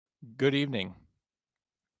Good evening.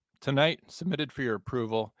 Tonight, submitted for your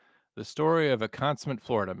approval, the story of a consummate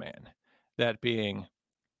Florida man, that being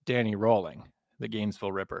Danny Rolling, the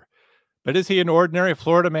Gainesville Ripper. But is he an ordinary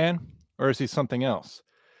Florida man, or is he something else?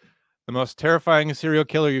 The most terrifying serial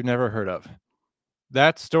killer you've never heard of.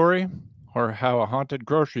 That story, or how a haunted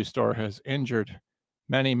grocery store has injured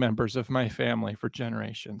many members of my family for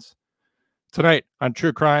generations. Tonight on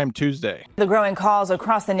True Crime Tuesday. The growing calls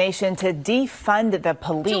across the nation to defund the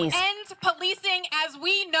police. To end policing as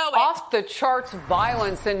we know it. Off the charts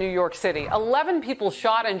violence in New York City. 11 people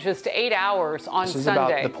shot in just 8 hours on This is Sunday.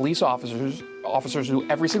 about the police officers who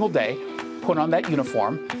every single day put on that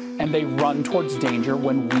uniform and they run towards danger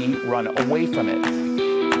when we run away from it.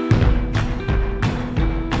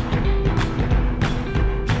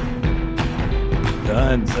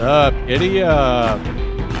 Guns up, giddy up.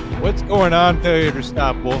 What's going on, Failure to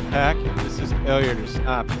Stop Wolfpack? This is Failure to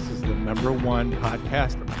Stop. This is the #1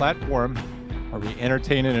 podcast platform where we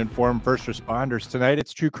entertain and inform first responders. Tonight,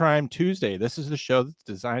 it's True Crime Tuesday. This is the show that's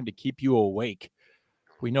designed to keep you awake.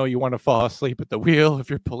 We know you want to fall asleep at the wheel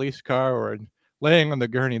of your police car or laying on the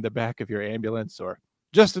gurney in the back of your ambulance or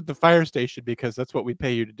just at the fire station because that's what we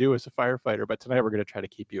pay you to do as a firefighter. But tonight, we're going to try to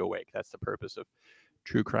keep you awake. That's the purpose of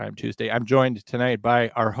True Crime Tuesday. I'm joined tonight by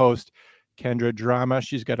our host, Kendra Drama.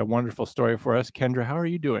 She's got a wonderful story for us. Kendra, how are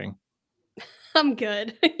you doing? I'm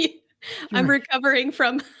good. I'm recovering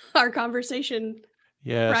from our conversation.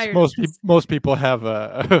 Yes, most people have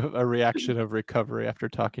a reaction of recovery after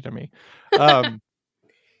talking to me. I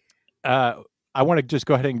want to just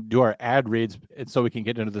go ahead and do our ad reads so we can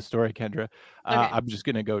get into the story, Kendra. Okay. I'm just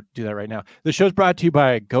going to go do that right now. The show's brought to you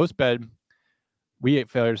by Ghost Bed. We at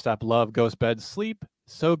Failure to Stop love Ghost Bed. Sleep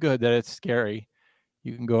so good that it's scary.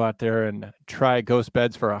 You can go out there and try Ghost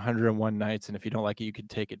Beds for 101 nights, and if you don't like it, you can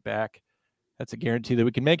take it back. That's a guarantee that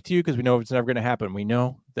we can make to you because we know it's never going to happen. We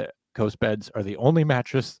know that Ghost Beds are the only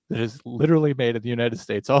mattress that is literally made in the United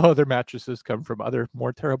States. All other mattresses come from other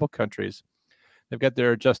more terrible countries. They've got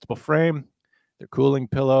their adjustable frame, their cooling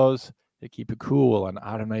pillows. They keep you cool on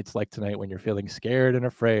autumn nights like tonight when you're feeling scared and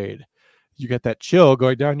afraid. You get that chill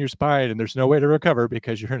going down your spine, and there's no way to recover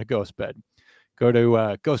because you're in a ghost bed. Go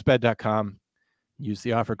to ghostbed.com. Use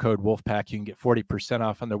the offer code Wolfpack. You can get 40%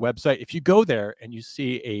 off on their website. If you go there and you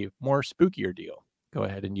see a more spookier deal, go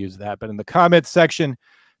ahead and use that. But in the comments section,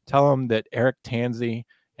 tell them that Eric Tansey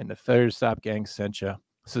and the Failure to Stop gang sent you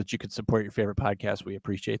so that you can support your favorite podcast. We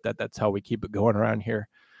appreciate that. That's how we keep it going around here.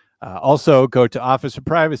 Also, go to Officer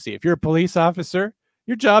Privacy. If you're a police officer,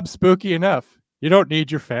 your job's spooky enough. You don't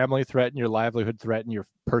need your family threatened, your livelihood threatened, your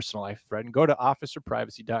personal life threatened. Go to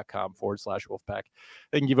officerprivacy.com/Wolfpack.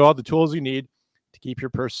 They can give you all the tools you need to keep your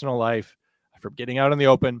personal life from getting out in the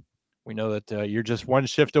open. We know that you're just one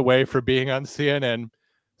shift away from being on CNN.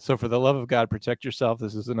 So for the love of God, protect yourself.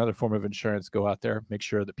 This is another form of insurance. Go out there. Make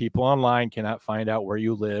sure that people online cannot find out where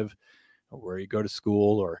you live or where you go to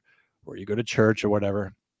school or where you go to church or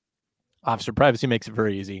whatever. Officer Privacy makes it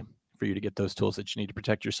very easy for you to get those tools that you need to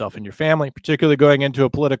protect yourself and your family, particularly going into a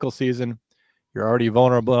political season. You're already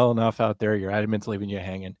vulnerable enough out there. Your adamant's leaving you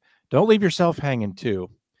hanging. Don't leave yourself hanging too.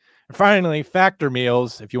 And finally, Factor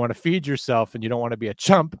meals. If you want to feed yourself and you don't want to be a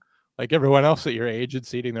chump like everyone else at your age,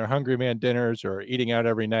 it's eating their Hungry Man dinners or eating out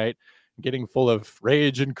every night, getting full of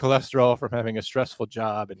rage and cholesterol from having a stressful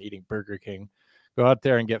job and eating Burger King. Go out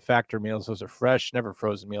there and get Factor meals. Those are fresh, never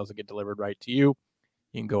frozen meals that get delivered right to you.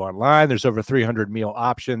 You can go online. There's over 300 meal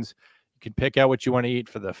options. You can pick out what you want to eat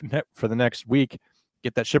for the next week.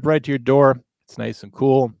 Get that shipped right to your door. It's nice and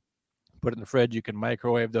cool. Put it in the fridge. You can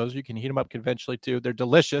microwave those. You can heat them up conventionally too. They're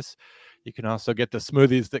delicious. You can also get the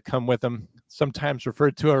smoothies that come with them, sometimes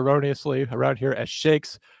referred to erroneously around here as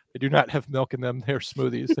shakes. They do not have milk in them. They're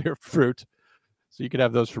smoothies. They're fruit. So you can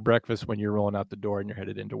have those for breakfast when you're rolling out the door and you're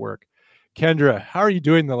headed into work. Kendra, how are you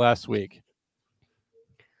doing the last week?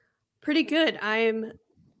 Pretty good. I'm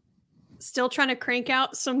still trying to crank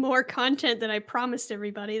out some more content that I promised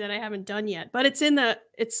everybody that I haven't done yet, but it's in the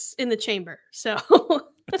chamber. So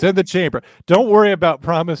it's in the chamber. Don't worry about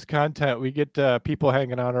promised content. We get people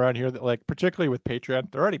hanging on around here that, like, particularly with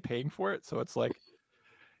Patreon, they're already paying for it. So it's like,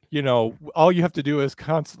 all you have to do is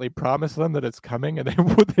constantly promise them that it's coming, and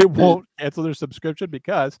they won't cancel their subscription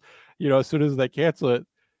because, as soon as they cancel it,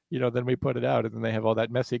 then we put it out, and then they have all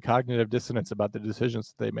that messy cognitive dissonance about the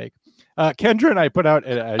decisions that they make. Kendra and I put out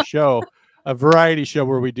a show, a variety show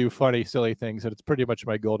where we do funny, silly things, and it's pretty much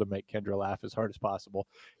my goal to make Kendra laugh as hard as possible.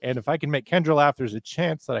 And if I can make Kendra laugh, there's a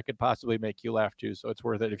chance that I could possibly make you laugh too, so it's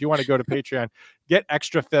worth it. If you want to go to Patreon, get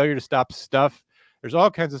extra Failure to Stop stuff. There's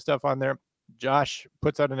all kinds of stuff on there. Josh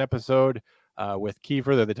puts out an episode with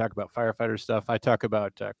Kiefer that they talk about firefighter stuff. I talk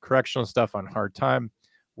about correctional stuff on hard time.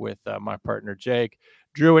 with my partner Jake.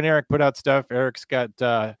 Drew and Eric put out stuff. Eric's got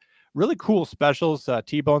really cool specials.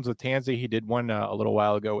 T-Bones with Tansy. He did one a little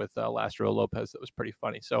while ago with Lastro Lopez that was pretty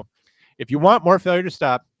funny. So if you want more Failure to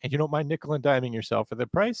Stop and you don't mind nickel and diming yourself for the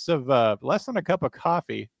price of less than a cup of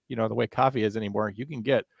coffee, you know, the way coffee is anymore, you can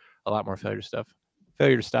get a lot more Failure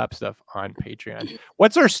to Stop stuff on Patreon.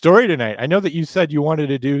 What's our story tonight? I know that you said you wanted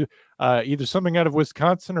to do either something out of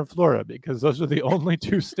Wisconsin or Florida, because those are the only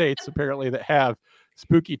two states apparently that have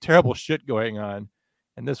spooky, terrible shit going on.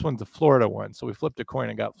 And this one's a Florida one. So we flipped a coin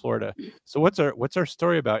and got Florida. So what's our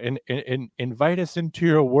story about? Invite us into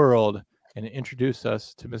your world and introduce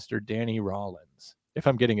us to Mr. Danny Rollins, if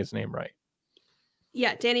I'm getting his name right.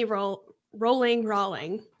 Yeah, Danny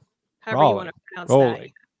Rolling. However you want to pronounce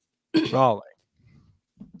that. Rolling.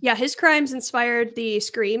 Yeah, his crimes inspired the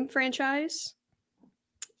Scream franchise.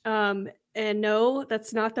 And no,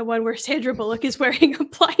 that's not the one where Sandra Bullock is wearing a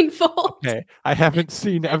blindfold. Okay, I haven't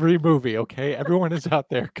seen every movie. Okay, everyone is out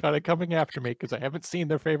there kind of coming after me because I haven't seen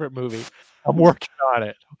their favorite movie. I'm working on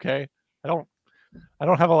it. Okay, I don't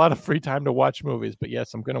have a lot of free time to watch movies, but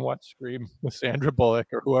yes, I'm going to watch Scream with Sandra Bullock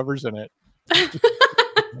or whoever's in it.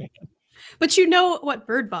 But you know what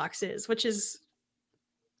Bird Box is, which is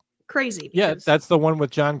crazy. Yeah, that's the one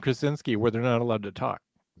with John Krasinski where they're not allowed to talk.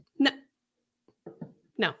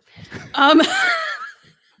 No.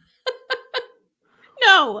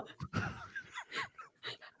 No.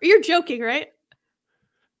 You're joking, right?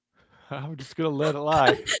 I'm just going to let it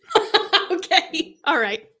lie. Okay. All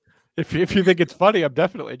right. If you think it's funny, I'm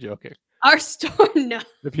definitely joking. Our story, no.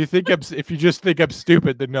 If you just think I'm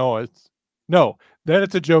stupid, then no. Then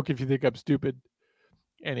it's a joke if you think I'm stupid.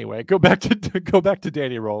 Anyway, go back to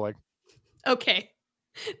Danny Rolling. Okay.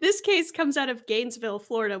 This case comes out of Gainesville,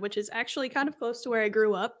 Florida, which is actually kind of close to where I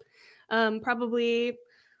grew up. Probably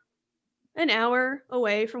an hour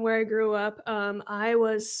away from where I grew up. I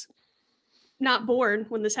was not born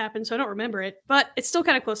when this happened, so I don't remember it, but it's still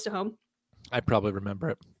kind of close to home. I probably remember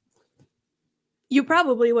it. You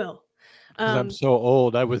probably will. I'm so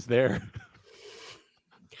old. I was there.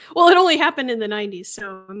 Well, it only happened in the 90s,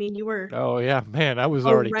 so I mean, you were. Oh yeah, man, I was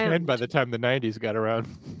already 10 by the time the 90s got around.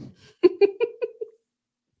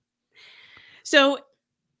 So,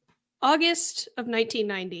 August of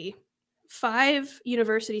 1990, 5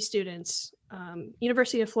 university students,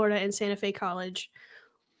 University of Florida and Santa Fe College,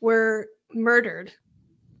 were murdered,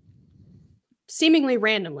 seemingly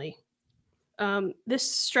randomly. This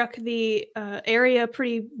struck the area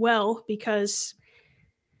pretty well because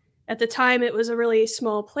at the time it was a really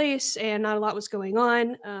small place and not a lot was going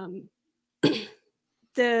on.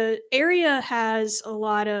 The area has a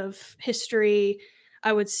lot of history,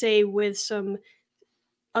 I would say, with some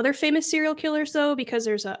other famous serial killers, though, because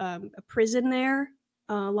there's a prison there.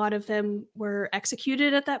 A lot of them were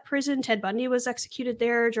executed at that prison. Ted Bundy was executed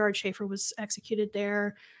there. George Schaefer was executed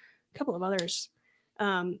there. A couple of others.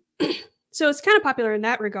 So it's kind of popular in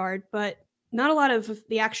that regard, but not a lot of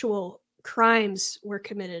the actual crimes were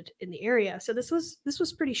committed in the area. So this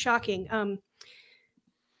was pretty shocking.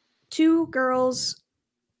 2 girls.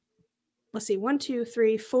 Let's see, 1, 2,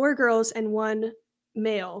 3, 4 girls and 1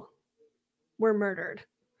 male were murdered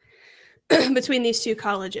between these 2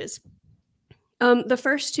 colleges. The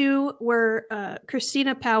first 2 were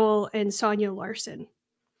Christina Powell and Sonia Larson.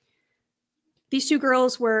 These 2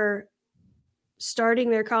 girls were starting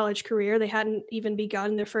their college career. They hadn't even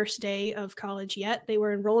begun their first day of college yet. They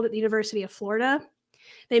were enrolled at the University of Florida.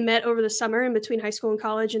 They met over the summer in between high school and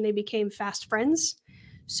college, and they became fast friends.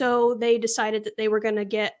 So they decided that they were going to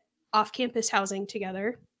get off-campus housing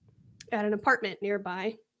together at an apartment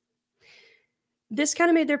nearby. This kind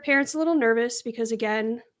of made their parents a little nervous because,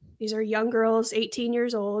 again, these are young girls, 18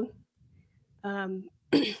 years old.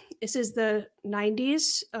 This is the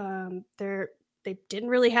 90s. They didn't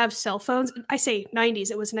really have cell phones. I say 90s,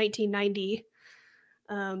 it was 1990.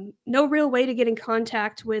 No real way to get in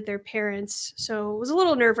contact with their parents. So it was a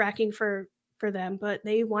little nerve-wracking for them, but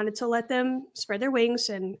they wanted to let them spread their wings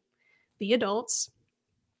and be adults.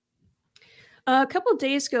 A couple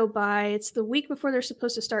days go by. It's the week before they're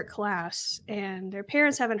supposed to start class, and their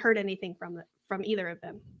parents haven't heard anything from either of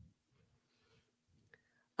them.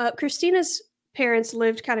 Christina's parents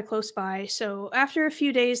lived kind of close by, so after a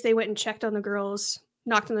few days, they went and checked on the girls,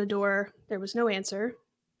 knocked on the door. There was no answer.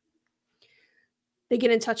 They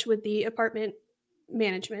get in touch with the apartment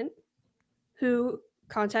management, who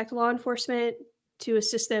contact law enforcement to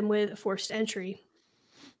assist them with a forced entry.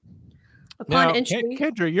 Upon entry,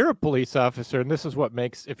 Kendra, you're a police officer, and this is what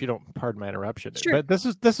makes, if you don't pardon my interruption, sure. but this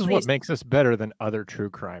is what makes us better than other true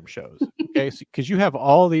crime shows. Okay, because you have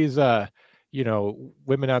all these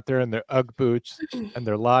women out there in their UGG boots and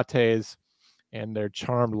their lattes, and their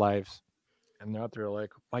charmed lives. And they're out there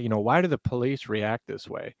like, well, why do the police react this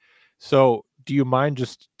way? So do you mind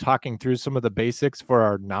just talking through some of the basics for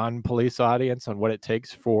our non-police audience on what it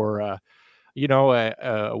takes for, a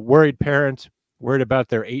worried parent worried about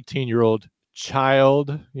their 18-year-old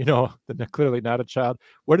child, clearly not a child.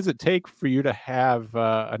 What does it take for you to have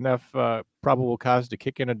enough probable cause to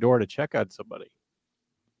kick in a door to check on somebody?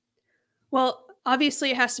 Well,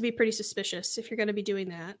 obviously, it has to be pretty suspicious if you're going to be doing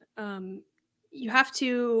that. You have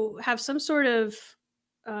to have some sort of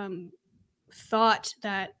thought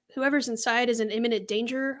that whoever's inside is in imminent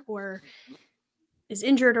danger or is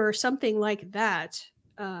injured or something like that.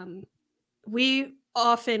 We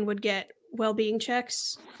often would get well-being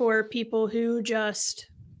checks for people who just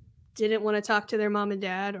didn't want to talk to their mom and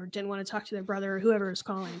dad or didn't want to talk to their brother or whoever was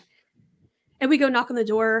calling. And we go knock on the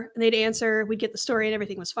door and they'd answer, we'd get the story and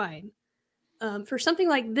everything was fine. For something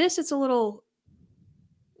like this, it's a little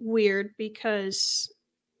weird because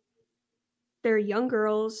they're young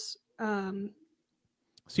girls. So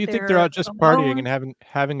you think they're out just partying and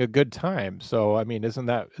having a good time? So I mean, isn't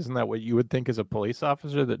that what you would think as a police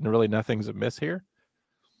officer, that really nothing's amiss here?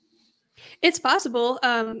 It's possible.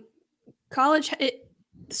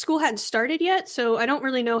 School hadn't started yet, so I don't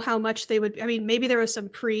really know how much they would. I mean, maybe there was some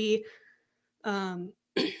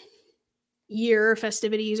year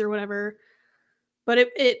festivities or whatever. But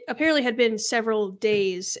it apparently had been several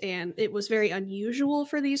days, and it was very unusual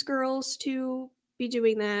for these girls to be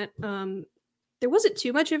doing that. There wasn't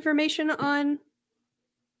too much information on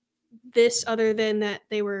this other than that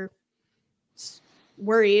they were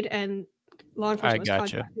worried and law enforcement was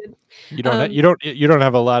contacted. You don't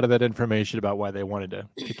have a lot of that information about why they wanted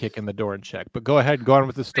to kick in the door and check. But go ahead, go on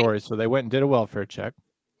with the story. So they went and did a welfare check.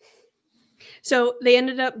 So they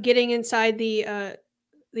ended up getting inside the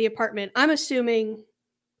apartment. I'm assuming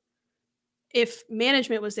if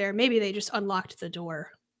management was there, maybe they just unlocked the door.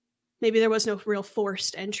 Maybe there was no real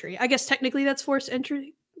forced entry. I guess technically that's forced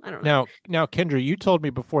entry. I don't know. Now, Kendra, you told me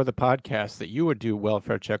before the podcast that you would do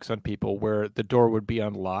welfare checks on people where the door would be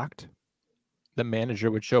unlocked. The manager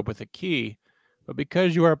would show up with a key, but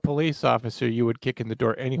because you are a police officer, you would kick in the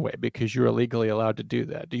door anyway because you're legally allowed to do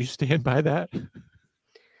that. Do you stand by that?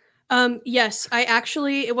 Yes,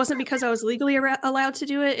 it wasn't because I was legally allowed to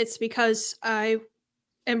do it. It's because I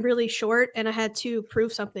am really short and I had to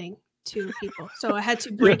prove something to people. So I had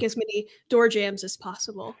to break as many door jams as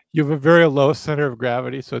possible. You have a very low center of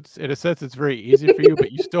gravity. So it's, in a sense, it's very easy for you,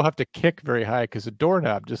 but you still have to kick very high because the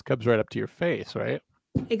doorknob just comes right up to your face, right?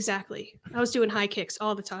 Exactly. I was doing high kicks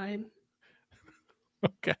all the time.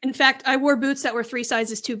 Okay. In fact, I wore boots that were 3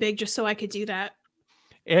 sizes too big just so I could do that.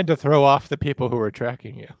 And to throw off the people who were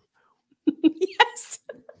tracking you.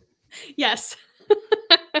 Yes.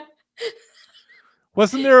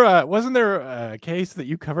 Wasn't there a case that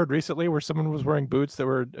you covered recently where someone was wearing boots that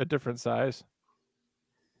were a different size?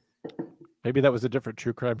 Maybe that was a different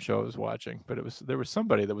true crime show I was watching, but there was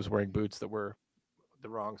somebody that was wearing boots that were the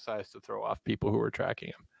wrong size to throw off people who were tracking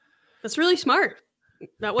him. That's really smart.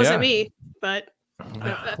 That wasn't me, but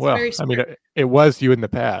that's very smart. I mean, it was you in the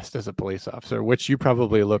past as a police officer, which you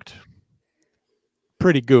probably looked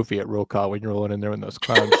pretty goofy at roll call when you're rolling in there in those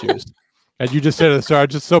clown shoes. And you just said to the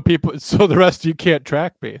sergeant, so the rest of you can't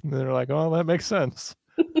track me. And they're like, oh, that makes sense.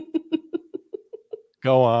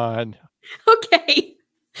 Go on. Okay.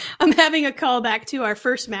 I'm having a call back to our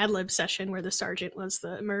first Mad Lib session where the sergeant was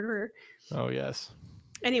the murderer. Oh, yes.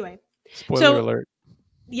 Anyway. Spoiler alert.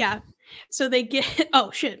 Yeah. So they get, oh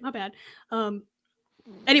shit, my bad.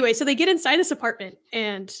 Anyway, so they get inside this apartment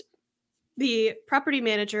and the property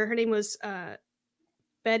manager, her name was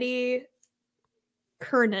Betty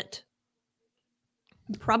Kernett.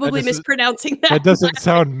 Probably mispronouncing that. That doesn't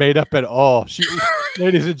sound made up at all.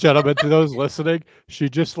 Ladies and gentlemen, to those listening, she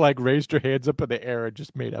just like raised her hands up in the air and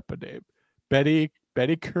just made up a name. Betty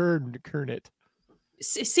Kernett. Curnutt.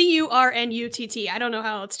 I don't know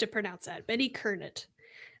how else to pronounce that. Betty Kernett.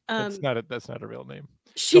 That's not a real name.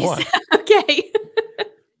 Okay.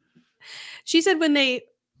 She said when they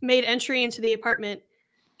made entry into the apartment,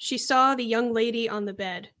 she saw the young lady on the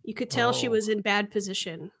bed. You could tell she was in bad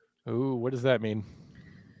position. Ooh, what does that mean?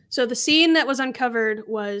 So the scene that was uncovered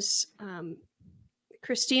was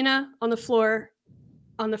Christina on the floor,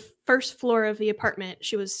 on the first floor of the apartment.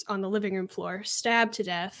 She was on the living room floor, stabbed to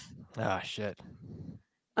death. Ah, shit.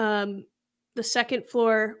 The second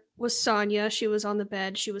floor was Sonia. She was on the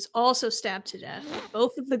bed. She was also stabbed to death.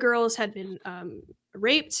 Both of the girls had been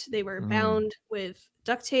raped. They were bound with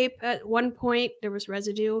duct tape at one point. There was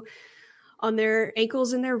residue on their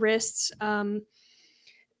ankles and their wrists.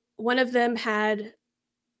 One of them had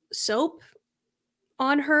soap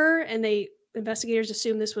on her, and they investigators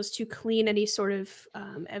assume this was to clean any sort of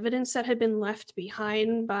evidence that had been left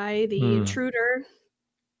behind by the intruder.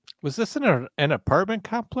 Was this in an apartment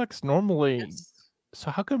complex? Normally, Yes.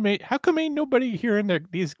 so how come ain't nobody hearing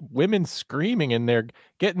these women screaming and they're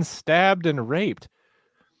getting stabbed and raped?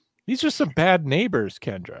 These are some bad neighbors,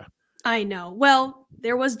 Kendra. I know. Well,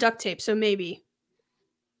 there was duct tape, so maybe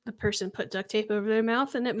the person put duct tape over their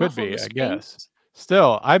mouth and it Could muffled be, the I screams. guess.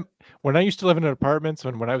 Still, when I used to live in apartments,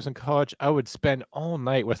 when I was in college, I would spend all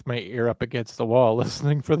night with my ear up against the wall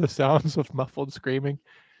listening for the sounds of muffled screaming.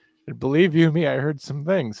 And believe you me, I heard some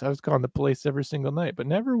things. I was calling the police every single night, but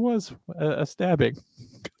never was a stabbing.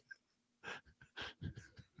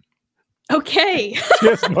 Okay. She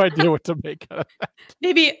has no idea what to make of that.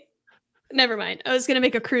 Maybe. Never mind. I was going to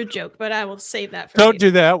make a crude joke, but I will save that for Don't later.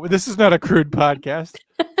 do that. This is not a crude podcast.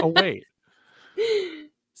 Oh, wait.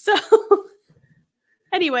 So,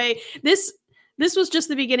 anyway, this was just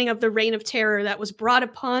the beginning of the reign of terror that was brought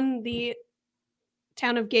upon the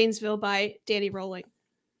town of Gainesville by Danny Rolling.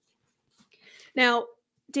 Now,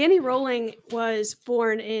 Danny Rolling was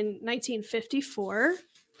born in 1954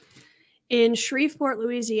 in Shreveport,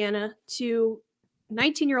 Louisiana, to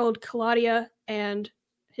 19-year-old Claudia and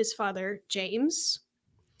his father, James.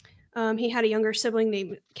 He had a younger sibling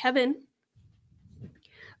named Kevin.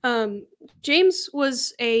 James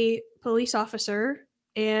was a police officer,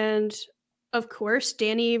 and of course,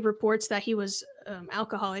 Danny reports that he was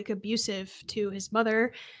alcoholic, abusive to his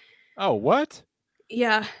mother. Oh, what?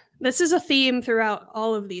 Yeah, this is a theme throughout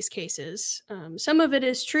all of these cases. Some of it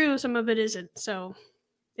is true, some of it isn't. So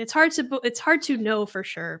it's hard to know for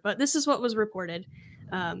sure, but this is what was reported.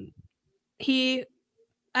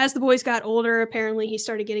 As the boys got older, apparently he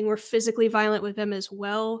started getting more physically violent with them as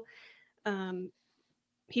well.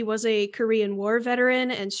 He was a Korean War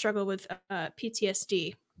veteran and struggled with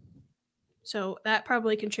PTSD. So that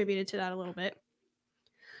probably contributed to that a little bit.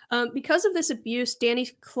 Because of this abuse, Danny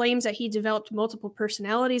claims that he developed multiple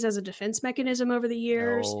personalities as a defense mechanism over the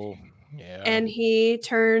years. Oh, yeah. And he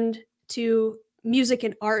turned to music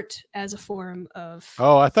and art as a form of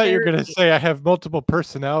Oh, I thought you were going to therapy. say I have multiple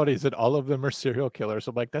personalities and all of them are serial killers.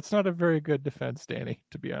 I'm like, that's not a very good defense, Danny,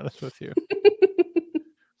 to be honest with you.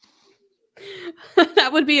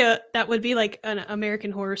 that would be like an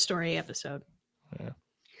American Horror Story episode.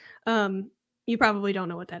 Yeah. You probably don't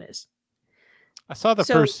know what that is. I saw the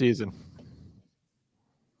first season.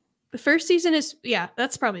 The first season is,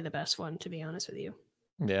 that's probably the best one, to be honest with you.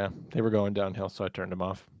 Yeah, they were going downhill, so I turned them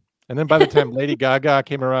off. And then by the time Lady Gaga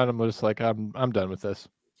came around, I'm just like, I'm done with this.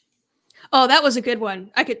 Oh, that was a good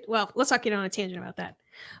one. Let's not get on a tangent about that.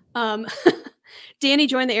 Danny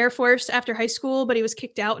joined the Air Force after high school, but he was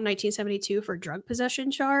kicked out in 1972 for drug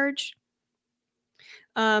possession charge.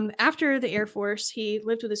 After the Air Force, he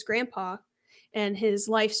lived with his grandpa, and his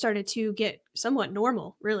life started to get somewhat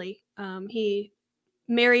normal, really. He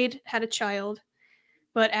married, had a child,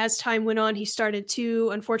 but as time went on, he started to,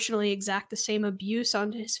 unfortunately, exact the same abuse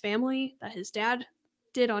onto his family that his dad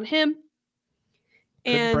did on him.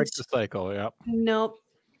 Couldn't break the cycle, yeah. Nope.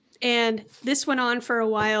 And this went on for a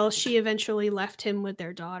while. She eventually left him with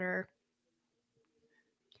their daughter.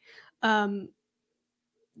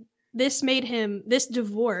 This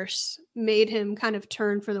divorce made him kind of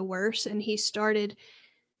turn for the worse, and he started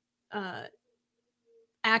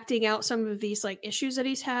acting out some of these like issues that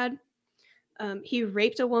he's had. He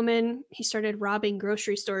raped a woman. He started robbing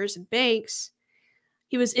grocery stores and banks.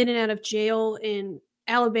 He was in and out of jail in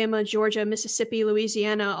Alabama, Georgia, Mississippi,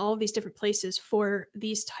 Louisiana, all of these different places for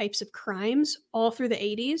these types of crimes all through the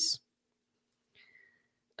 80s.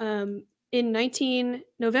 In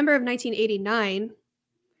November of 1989,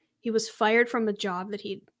 he was fired from a job that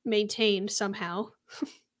he'd maintained somehow.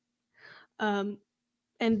 And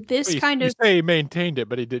this You say he maintained it,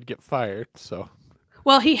 but he did get fired, so.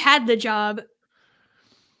 Well, he had the job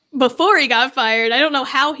before he got fired. I don't know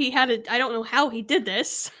how he did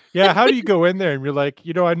this. Yeah, how do you go in there and you're like,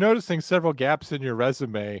 I'm noticing several gaps in your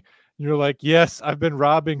resume. And you're like, yes, I've been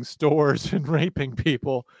robbing stores and raping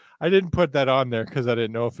people. I didn't put that on there because I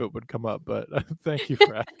didn't know if it would come up, but thank you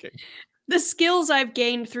for asking. The skills I've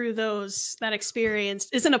gained through that experience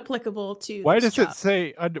isn't applicable to Why this does job. it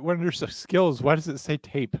say, under skills, why does it say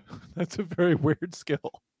tape? That's a very weird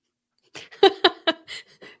skill.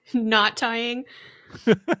 Not tying.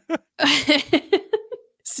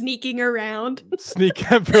 Sneaking around.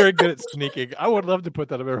 I'm very good at sneaking. I would love to put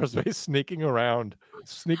that on my resume. Sneaking around.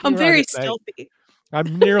 I'm very stealthy.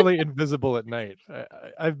 I'm nearly invisible at night.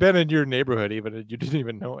 I've been in your neighborhood even, and you didn't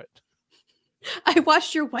even know it. I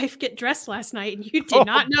watched your wife get dressed last night, and you did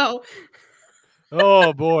not know.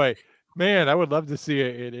 Oh boy, man! I would love to see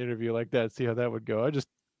an interview like that. See how that would go.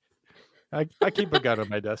 I keep a gun on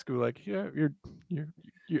my desk. I'm like, yeah, you're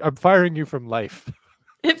I'm firing you from life.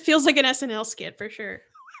 It feels like an SNL skit for sure.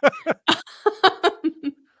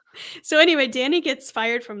 So anyway, Danny gets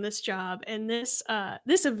fired from this job, and this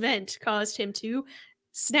event caused him to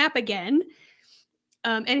snap again.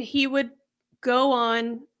 And he would go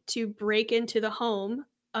on to break into the home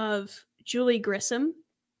of Julie Grissom,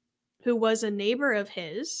 who was a neighbor of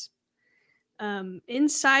his.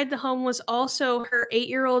 Inside the home was also her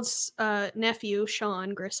 8-year-old nephew,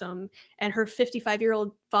 Sean Grissom, and her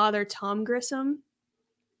 55-year-old father, Tom Grissom.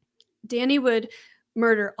 Danny would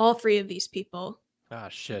murder all 3 of these people. Ah,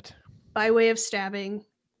 shit. By way of stabbing.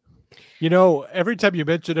 You know, every time you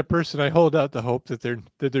mention a person, I hold out the hope that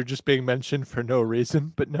they're just being mentioned for no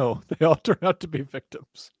reason. But no, they all turn out to be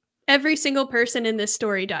victims. Every single person in this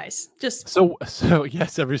story dies. Just so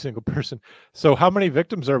yes, every single person. So how many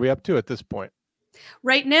victims are we up to at this point?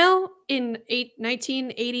 Right now in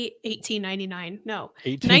 1899. No,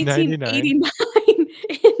 1899.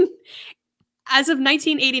 As of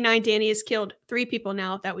 1989, Danny has killed 3 people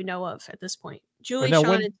now that we know of at this point. Julie, now,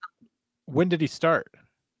 Sean, and when did he start?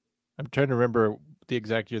 I'm trying to remember the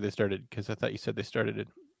exact year they started because I thought you said they started it.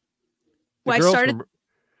 I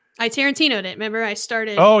Tarantino'd it. Remember, I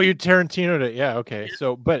started. Oh, you Tarantino'd it. Yeah. Okay.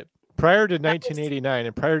 So, but prior to 1989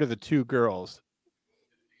 and prior to the 2 girls,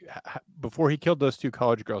 before he killed those 2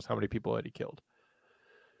 college girls, how many people had he killed?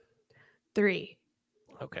 3.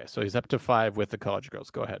 Okay. So he's up to 5 with the college girls.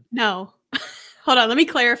 Go ahead. No. Hold on. Let me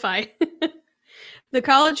clarify. The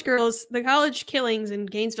college killings in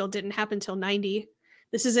Gainesville didn't happen until 90.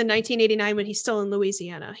 This is in 1989 when he's still in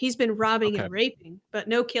Louisiana. He's been robbing and raping, but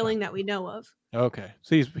no killing that we know of. Okay.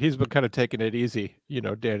 So he's been kind of taking it easy,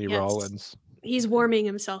 Danny Rollins. He's warming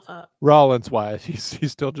himself up. Rollins-wise,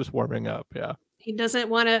 he's still just warming up, yeah. He doesn't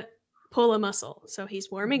want to pull a muscle, so he's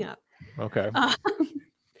warming up. Okay.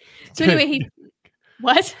 So anyway,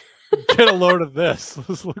 what? Get a load of this.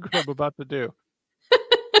 Let's look what I'm about to do.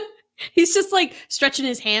 He's just like stretching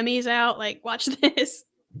his hammies out, like, watch this.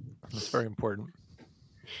 That's very important.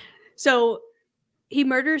 So he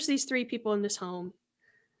murders these 3 people in this home.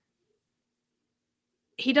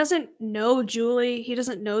 He doesn't know Julie. He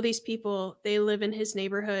doesn't know these people. They live in his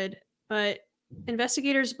neighborhood, but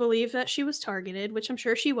investigators believe that she was targeted, which I'm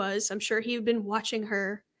sure she was. I'm sure he'd been watching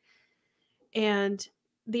her. And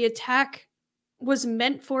the attack was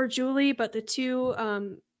meant for Julie, but the 2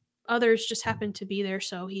 others just happened to be there,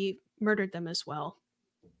 so he murdered them as well.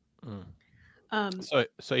 So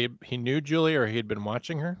he knew Julie, or he had been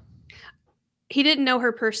watching her? He didn't know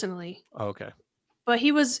her personally. Oh, okay. But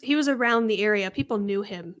he was around the area. People knew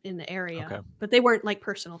him in the area, but they weren't like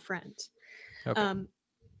personal friends. Okay.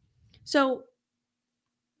 So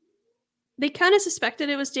they kind of suspected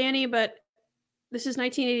it was Danny, but this is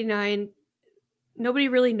 1989. Nobody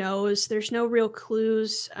really knows. There's no real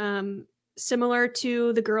clues. Similar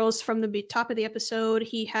to the girls from the top of the episode,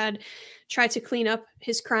 he had tried to clean up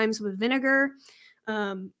his crimes with vinegar.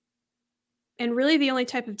 And really the only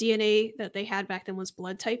type of DNA that they had back then was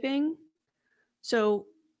blood typing. So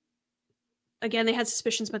again, they had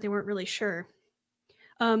suspicions, but they weren't really sure.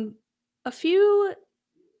 A few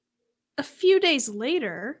days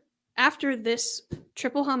later, after this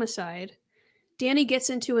triple homicide, Danny gets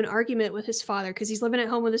into an argument with his father because he's living at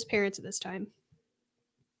home with his parents at this time.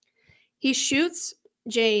 He shoots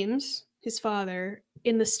James, his father,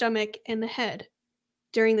 in the stomach and the head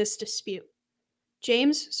during this dispute.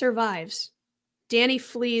 James survives. Danny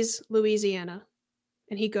flees Louisiana,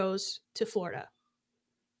 and he goes to Florida.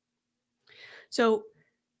 So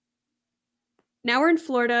now we're in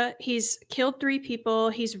Florida. He's killed 3 people.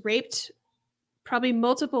 He's raped probably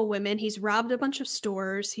multiple women. He's robbed a bunch of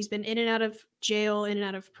stores. He's been in and out of jail, in and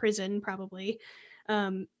out of prison, probably.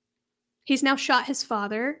 He's now shot his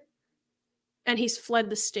father, and he's fled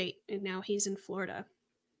the state, and now he's in Florida.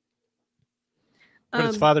 But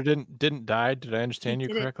his father didn't die. Did I understand you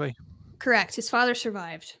correctly? Correct. His father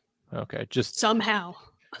survived. Okay, just somehow.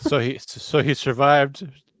 so he survived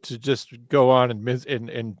to just go on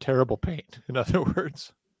in terrible pain. In other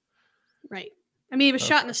words, right. I mean, he was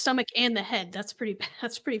shot in the stomach and the head. That's pretty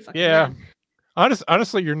fucking bad.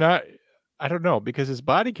 Honestly, you're not. I don't know, because his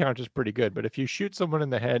body count is pretty good. But if you shoot someone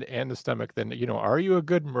in the head and the stomach, then are you a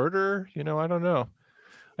good murderer? I don't know.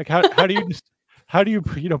 Like how do you just how do you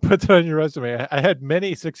put that on your resume? I had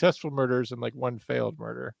many successful murders and like 1 failed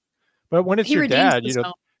murder. But when it's your dad,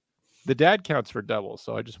 the dad counts for double.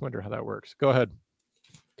 So I just wonder how that works. Go ahead.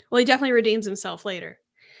 Well, he definitely redeems himself later.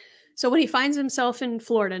 So when he finds himself in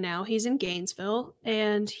Florida now, he's in Gainesville,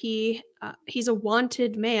 and he's a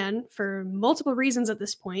wanted man for multiple reasons at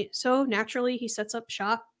this point. So naturally, he sets up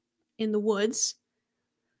shop in the woods.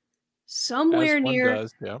 somewhere As one near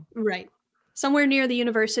does, yeah. right, somewhere near the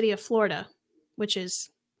University of Florida, which is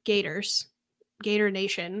Gators, Gator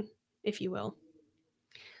Nation, if you will.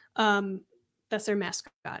 That's their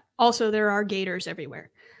mascot. Also, there are gators everywhere.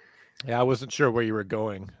 Yeah, I wasn't sure where you were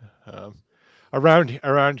going.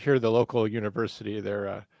 Around here, the local university,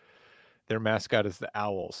 their mascot is the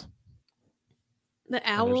owls. The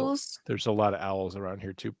And owls. there's a lot of owls around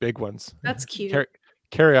here too, big ones. That's cute.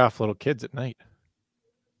 Carry off little kids at night.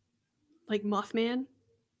 Like Mothman.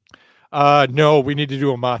 No, we need to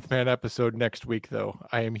do a Mothman episode next week, though.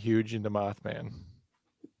 I am huge into Mothman.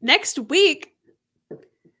 Next week?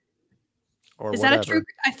 Or Is whatever. that a true?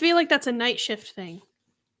 I feel like that's a night shift thing.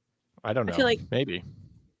 I don't know. I feel like maybe.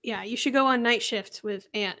 Yeah, you should go on night shift with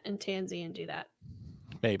Ant and Tansy and do that.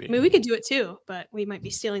 Maybe. I mean, we could do it too, but we might be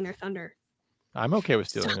stealing their thunder. I'm okay with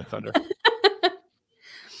stealing their thunder.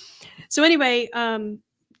 So anyway,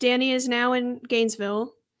 Danny is now in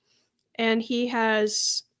Gainesville, and he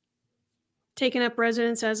has taken up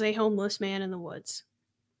residence as a homeless man in the woods.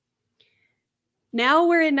 Now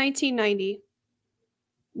we're in 1990.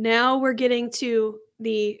 Now we're getting to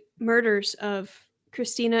the murders of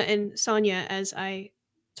Christina and Sonia, as I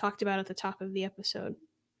talked about at the top of the episode.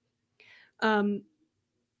 I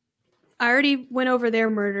already went over their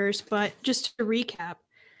murders, but just to recap,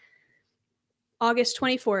 August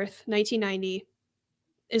 24th, 1990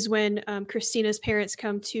 is when Christina's parents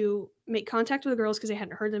come to make contact with the girls because they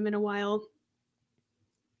hadn't heard them in a while.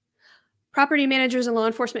 Property managers and law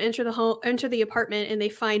enforcement enter the apartment, and they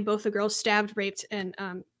find both the girls stabbed, raped, and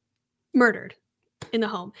murdered in the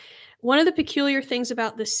home. One of the peculiar things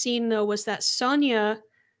about this scene, though, was that Sonia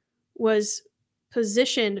was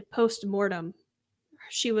positioned post-mortem.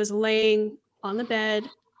 She was laying on the bed,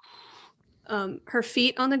 her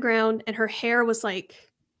feet on the ground, and her hair was like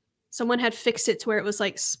someone had fixed it to where it was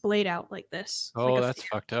like splayed out like this. Oh, like that's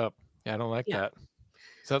fucked up. Yeah, I don't like that.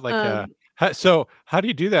 Is that like Um, how do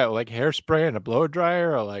you do that? Like hairspray and a blow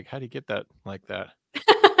dryer, or like how do you get that like that?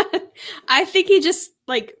 I think he just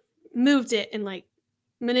like moved it and like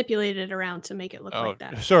manipulated it around to make it look like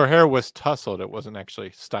that. So her hair was tousled. It wasn't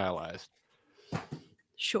actually stylized.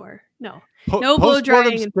 Sure. No. No blow Post-mortem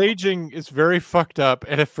drying. staging is very fucked up.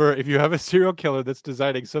 And if you have a serial killer that's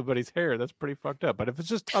designing somebody's hair, that's pretty fucked up. But if it's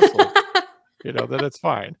just tousled, then it's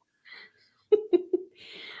fine.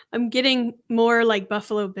 I'm getting more like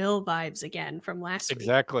Buffalo Bill vibes again from last week.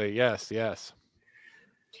 Exactly. Yes.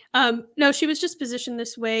 No, she was just positioned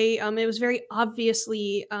this way. It was very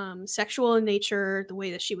obviously sexual in nature, the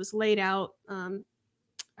way that she was laid out.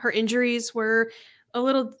 Her injuries were a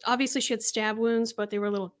little, obviously she had stab wounds, but they were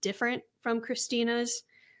a little different from Christina's.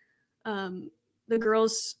 The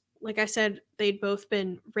girls, like I said, they'd both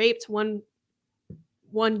been raped, one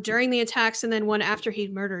during the attacks and then one after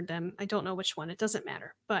he'd murdered them. I don't know which one. It doesn't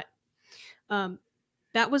matter. But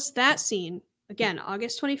that was that scene. Again,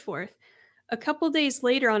 August 24th. A couple days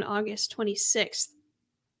later, on August 26th,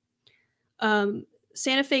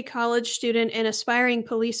 Santa Fe College student and aspiring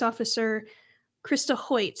police officer Krista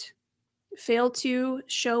Hoyt failed to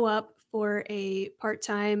show up for a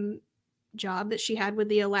part-time job that she had with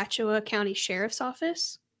the Alachua County Sheriff's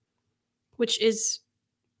Office, which is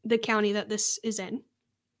the county that this is in.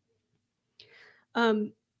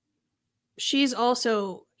 She's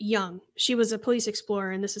also young. She was a police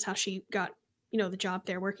explorer, and this is how she got, the job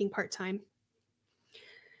there, working part-time.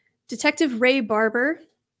 Detective Ray Barber,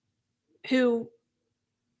 who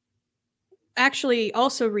actually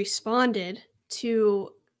also responded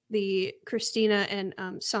to the Christina and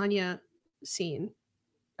Sonia scene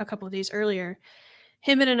a couple of days earlier,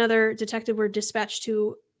 him and another detective were dispatched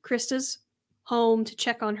to Krista's home to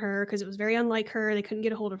check on her because it was very unlike her. They couldn't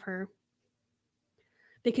get a hold of her.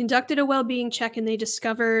 They conducted a well-being check, and they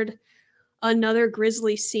discovered another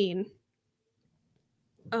grisly scene.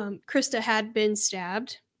 Krista had been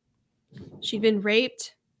stabbed. She'd been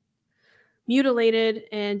raped, mutilated,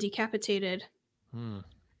 and decapitated.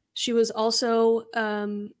 She was also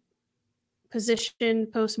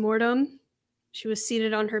positioned post-mortem. She was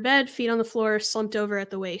seated on her bed, feet on the floor, slumped over at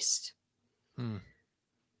the waist.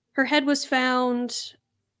 Her head was found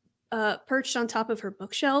perched on top of her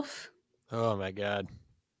bookshelf. Oh my God.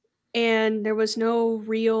 And there was no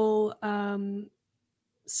real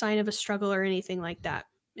sign of a struggle or anything like that.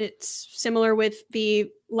 It's similar with the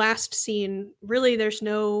last scene. Really, there's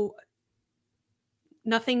nothing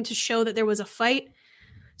to show that there was a fight.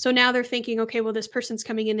 So now they're thinking, okay, well, this person's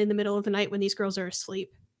coming in the middle of the night when these girls are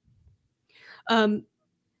asleep.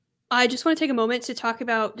 I just want to take a moment to talk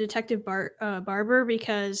about Detective Barber,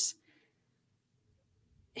 because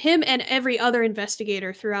him and every other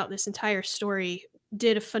investigator throughout this entire story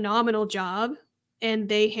did a phenomenal job and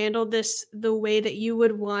they handled this the way that you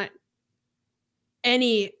would want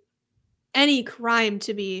any crime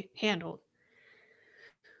to be handled.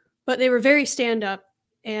 But they were very stand up,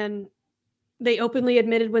 and they openly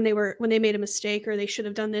admitted when they made a mistake or they should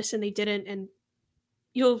have done this and they didn't, and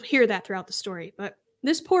you'll hear that throughout the story. But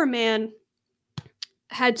this poor man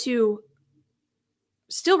had to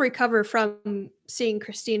still recover from seeing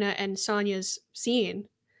Christina and Sonia's scene.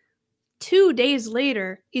 2 days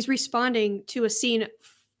later, he's responding to a scene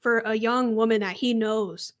for a young woman that he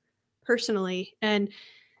knows personally, and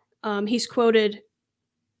he's quoted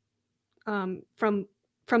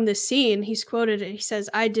from this scene. He's quoted and he says,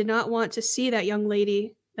 "I did not want to see that young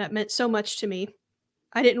lady that meant so much to me.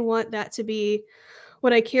 I didn't want that to be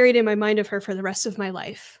what I carried in my mind of her for the rest of my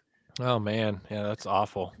life." Oh man, yeah, that's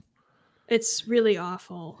awful. It's really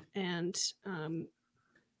awful. And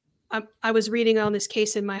I was reading on this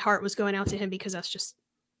case and my heart was going out to him because that's just,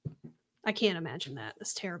 I can't imagine that.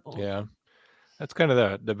 That's terrible. Yeah, that's kind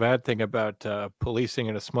of the bad thing about policing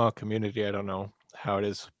in a small community. I don't know how it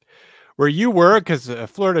is where you were, because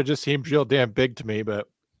Florida just seems real damn big to me. But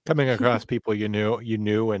coming across people you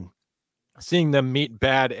knew, and seeing them meet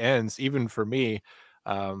bad ends, even for me,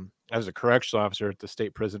 I was a correctional officer at the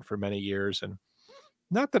state prison for many years, and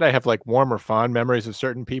not that I have like warm or fond memories of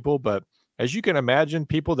certain people, but as you can imagine,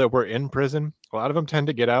 people that were in prison, a lot of them tend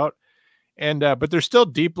to get out, and but they're still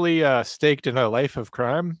deeply staked in a life of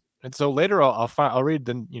crime. And so later I'll read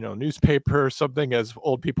the newspaper or something, as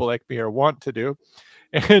old people like me are wont to do,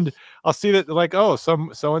 and I'll see that like, oh,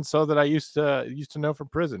 some so and so that I used to know from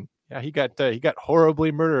prison. Yeah, he got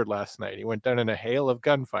horribly murdered last night. He went down in a hail of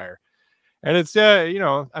gunfire, and it's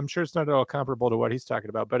I'm sure it's not at all comparable to what he's talking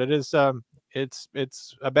about, but it is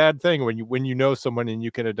it's a bad thing when you know someone and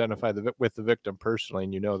you can identify with the victim personally,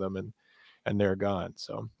 and you know them, and they're gone.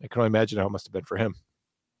 So I can only imagine how it must have been for him.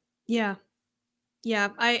 Yeah. Yeah.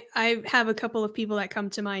 I have a couple of people that come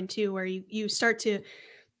to mind too, where you start to,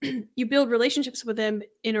 you build relationships with them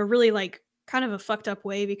in a really like kind of a fucked up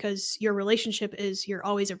way, because your relationship is you're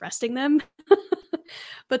always arresting them,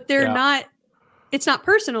 but they're Yeah. not, it's not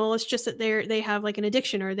personal. It's just that they have like an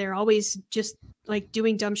addiction, or they're always just like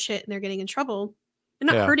doing dumb shit and they're getting in trouble. They're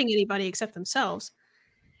not Yeah. hurting anybody except themselves.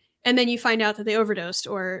 And then you find out that they overdosed,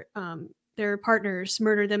 or their partners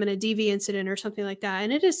murdered them in a DV incident or something like that.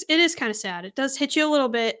 And it is kind of sad. It does hit you a little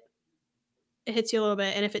bit. It hits you a little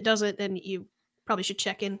bit. And if it doesn't, then you probably should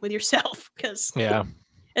check in with yourself, because Yeah.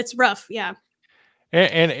 it's rough. Yeah.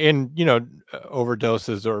 And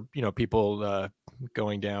overdoses, or people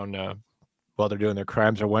going down while they're doing their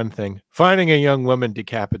crimes, are one thing. Finding a young woman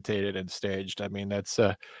decapitated and staged, I mean, that's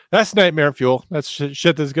nightmare fuel. That's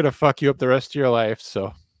shit that's gonna fuck you up the rest of your life.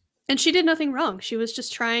 So, And she did nothing wrong. She was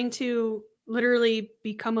just trying to literally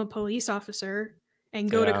become a police officer and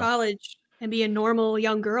go to Yeah. college and be a normal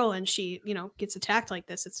young girl. And she, gets attacked like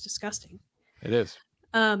this. It's disgusting. it is.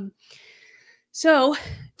 So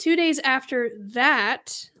 2 days after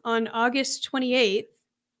that, on August 28th,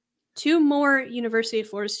 2 more University of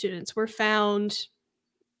Florida students were found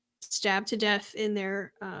stabbed to death in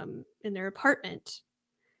their apartment.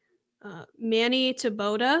 Manny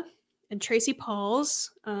Taboda and Tracy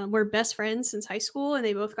Pauls were best friends since high school, and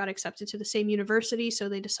they both got accepted to the same university, so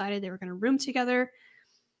they decided they were going to room together.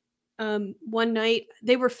 One night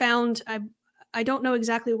they were found, I don't know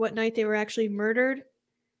exactly what night they were actually murdered.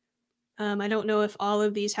 I don't know if all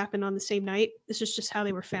of these happened on the same night. This is just how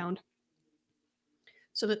they were found.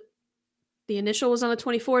 So the initial was on the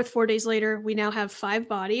 24th. 4 days later, we now have 5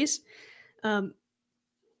 bodies.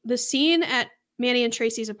 The scene at Manny and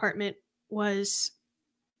Tracy's apartment was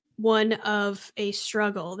one of a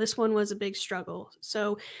struggle. This one was a big struggle.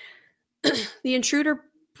 So the intruder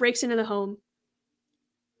breaks into the home,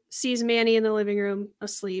 sees Manny in the living room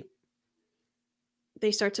asleep.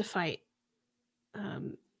 They start to fight.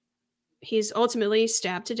 He's ultimately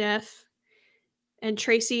stabbed to death, and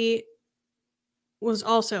Tracy was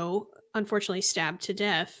also unfortunately stabbed to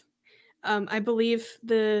death. I believe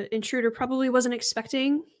the intruder probably wasn't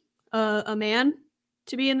expecting a man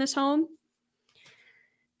to be in this home,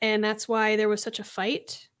 and that's why there was such a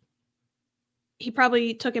fight. He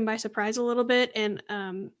probably took him by surprise a little bit, and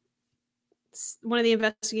one of the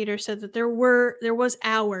investigators said that there was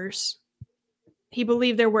hours. He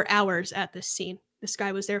believed there were hours at this scene. This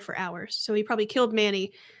guy was there for hours, so he probably killed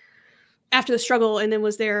Manny after the struggle, and then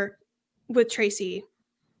was there with Tracy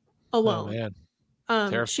alone. Oh man.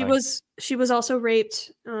 She Terrifying. was also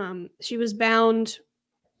raped. She was bound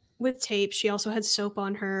with tape. She also had soap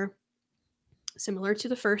on her, similar to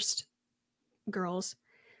the first girls.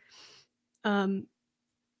 And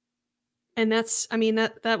that's,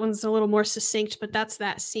 that one's a little more succinct, but that's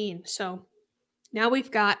that scene. So Now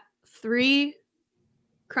we've got 3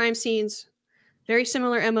 crime scenes, very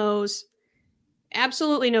similar MOs,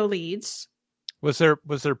 absolutely no leads. Was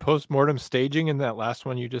there post-mortem staging in that last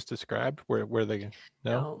one you just described? Where they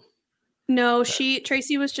no? No,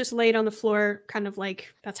 Tracy was just laid on the floor, kind of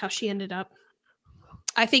like that's how she ended up.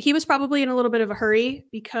 I think he was probably in a little bit of a hurry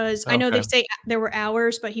because I know they say there were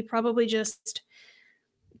hours, but he probably just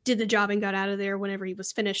did the job and got out of there whenever he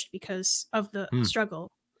was finished because of the struggle.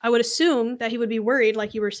 I would assume that he would be worried,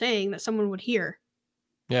 like you were saying, that someone would hear.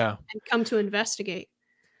 Yeah. And come to investigate.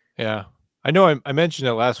 Yeah. I know I mentioned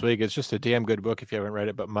it last week. It's just a damn good book if you haven't read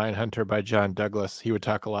it, but Mindhunter by John Douglas. He would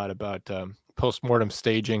talk a lot about post-mortem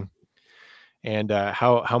staging and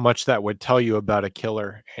how much that would tell you about a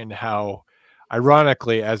killer, and how,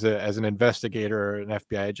 ironically, as an investigator or an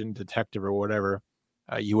FBI agent, detective, or whatever,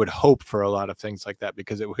 you would hope for a lot of things like that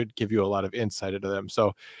because it would give you a lot of insight into them.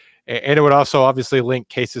 So, and it would also obviously link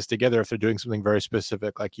cases together if they're doing something very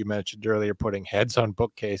specific, like you mentioned earlier, putting heads on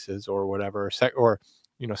bookcases or whatever, or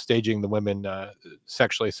staging the women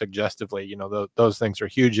sexually suggestively. Those things are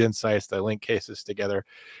huge insights that link cases together.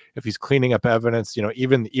 If he's cleaning up evidence,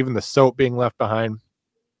 even the soap being left behind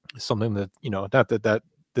is something that, not that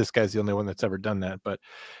this guy's the only one that's ever done that, but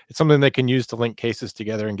it's something they can use to link cases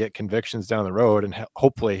together and get convictions down the road and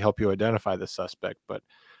hopefully help you identify the suspect. But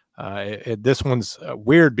this one's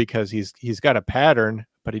weird because he's got a pattern,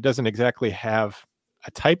 but he doesn't exactly have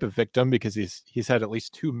a type of victim because he's had at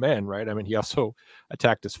least 2 men, right? I mean, he also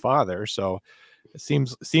attacked his father, so it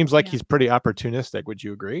seems like he's pretty opportunistic. Would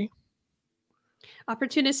you agree?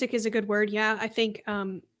 Opportunistic is a good word. Yeah, I think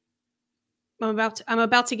I'm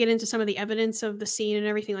about to get into some of the evidence of the scene and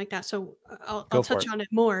everything like that, so I'll touch on it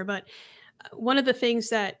more. But one of the things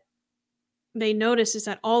that they notice is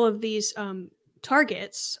that all of these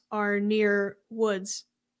targets are near woods.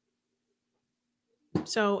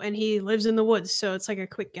 So, and he lives in the woods, so it's like a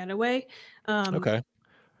quick getaway. Okay.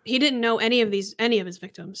 He didn't know any of his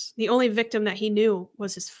victims. The only victim that he knew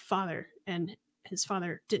was his father, and his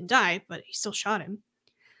father didn't die, but he still shot him.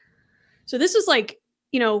 So this is like,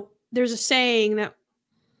 there's a saying that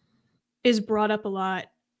is brought up a lot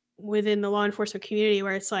within the law enforcement community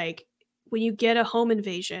where it's like, when you get a home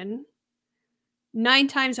invasion, 9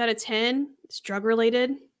 times out of 10, it's drug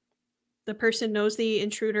related. The person knows the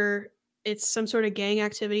intruder. It's some sort of gang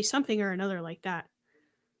activity, something or another like that.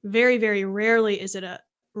 Very, very rarely is it a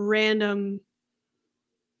random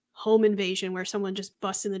home invasion where someone just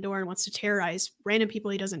busts in the door and wants to terrorize random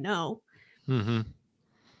people he doesn't know.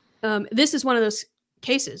 Mm-hmm. This is one of those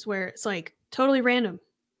cases where it's like totally random.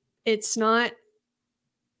 It's not.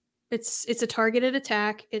 It's a targeted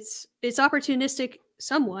attack. It's opportunistic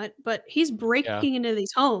somewhat, but he's breaking into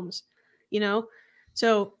these homes,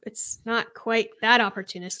 so it's not quite that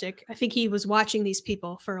opportunistic. I think he was watching these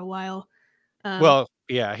people for a while. Well,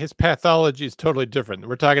 yeah, his pathology is totally different.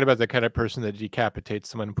 We're talking about the kind of person that decapitates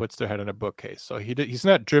someone and puts their head on a bookcase. So he's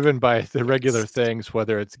not driven by the regular things,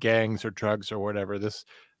 whether it's gangs or drugs or whatever. This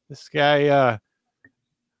guy,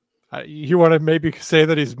 you want to maybe say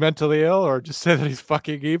that he's mentally ill, or just say that he's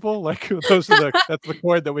fucking evil? Like that's the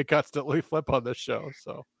coin that we constantly flip on this show.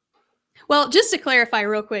 So, well, just to clarify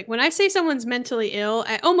real quick, when I say someone's mentally ill,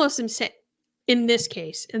 I almost am saying, in this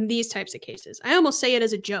case, in these types of cases, I almost say it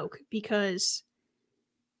as a joke because,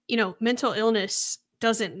 mental illness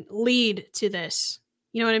doesn't lead to this.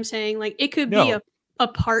 You know what I'm saying? Like it could be a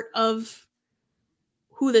part of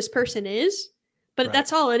who this person is, but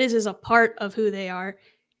that's all it is a part of who they are.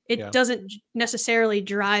 It doesn't necessarily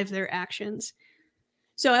drive their actions.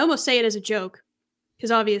 So I almost say it as a joke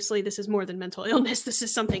because obviously this is more than mental illness. This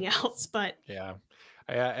is something else, but yeah.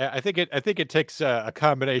 I think it takes a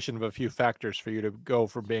combination of a few factors for you to go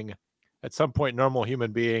from being at some point normal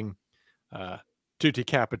human being to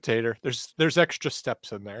decapitator. There's extra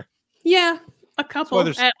steps in there. Yeah, a couple at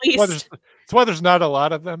least. That's why there's not a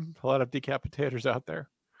lot of them. A lot of decapitators out there.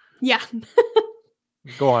 Yeah.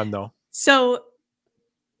 Go on though. So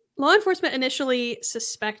law enforcement initially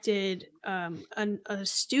suspected a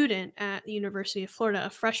student at the University of Florida, a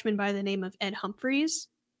freshman by the name of Ed Humphreys.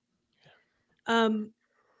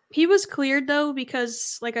 He was cleared though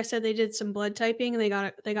because, like I said, they did some blood typing and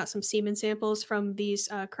they got some semen samples from these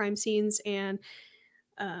crime scenes, and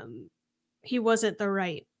he wasn't the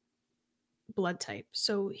right blood type,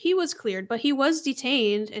 so he was cleared. But he was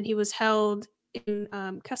detained and he was held in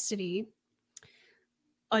custody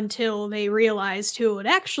until they realized who it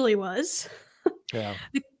actually was. Yeah.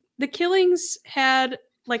 The killings had,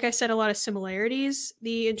 like I said, a lot of similarities.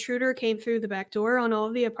 The intruder came through the back door on all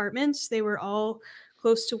of the apartments. They were all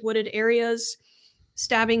close to wooded areas.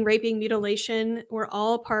 Stabbing, raping, mutilation were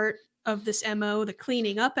all part of this MO, the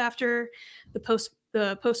cleaning up after the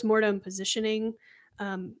post-mortem positioning.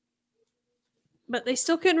 But they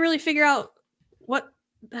still couldn't really figure out what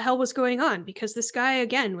the hell was going on, because this guy,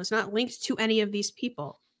 again, was not linked to any of these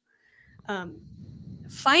people.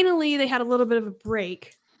 Finally, they had a little bit of a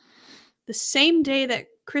break. The same day that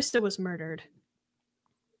Krista was murdered,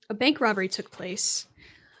 a bank robbery took place,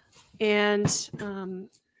 and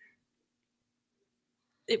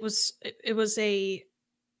it was a,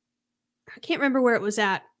 I can't remember where it was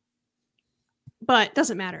at, but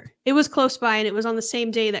doesn't matter. It was close by, and it was on the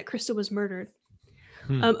same day that Krista was murdered.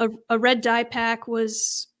 A red dye pack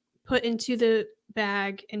was put into the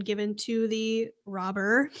bag and given to the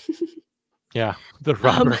robber. Yeah, the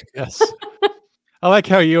robber. Yes. I like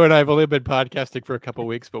how you and I have only been podcasting for a couple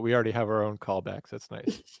weeks, but we already have our own callbacks. That's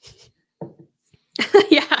nice.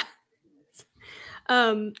 Yeah.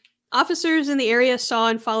 Officers in the area saw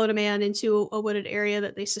and followed a man into a wooded area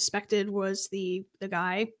that they suspected was the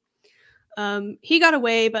guy. He got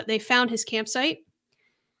away, but they found his campsite.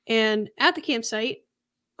 And at the campsite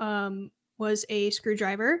was a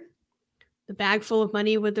screwdriver, the bag full of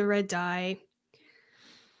money with the red dye,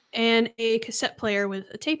 and a cassette player with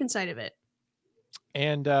a tape inside of it.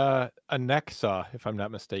 And a neck saw, if I'm not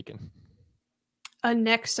mistaken. A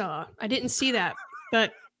neck saw. I didn't see that,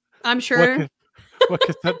 but I'm sure. What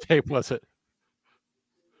cassette tape was it?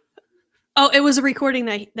 Oh, it was a recording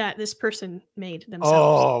that this person made themselves.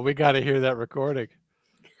 Oh, we got to hear that recording.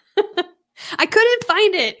 I couldn't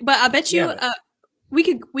find it, but I bet you we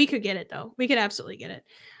could get it though. We could absolutely get it.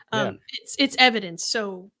 It's evidence,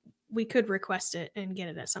 so we could request it and get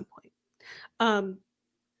it at some point.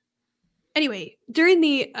 Anyway, during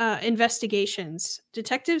the investigations,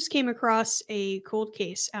 detectives came across a cold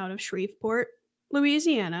case out of Shreveport,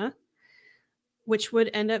 Louisiana, which would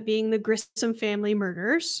end up being the Grissom family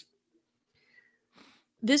murders.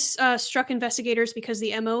 This struck investigators because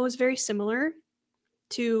the MO is very similar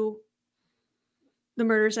to the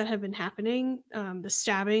murders that have been happening, the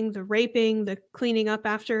stabbing, the raping, the cleaning up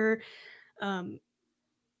after. And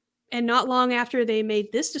not long after they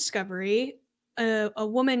made this discovery, a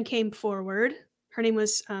woman came forward. Her name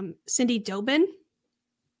was Cindy Dobin.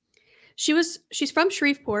 She's from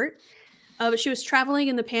Shreveport, but she was traveling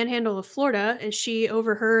in the panhandle of Florida, and she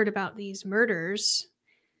overheard about these murders.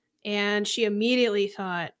 And she immediately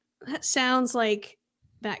thought, that sounds like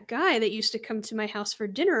that guy that used to come to my house for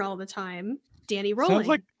dinner all the time, Danny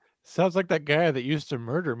Rowling. Sounds like that guy that used to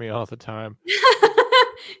murder me all the time.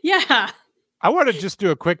 Yeah. I want to just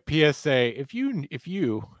do a quick PSA. If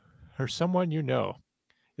you or someone you know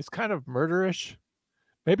is kind of murderish,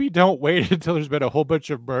 maybe don't wait until there's been a whole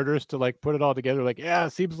bunch of murders to like put it all together. Like, yeah,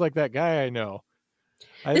 it seems like that guy I know.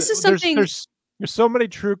 This is something. There's so many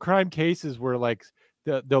true crime cases where like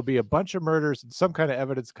there'll be a bunch of murders and some kind of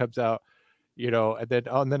evidence comes out, and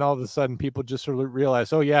then all of a sudden people just sort of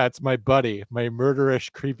realize, oh yeah, it's my buddy, my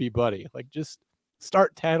murderish, creepy buddy. Like, just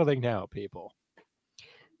start tattling now, people.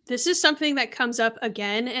 This is something that comes up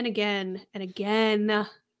again and again and again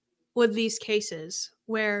with these cases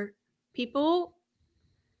where people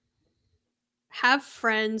have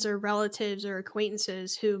friends or relatives or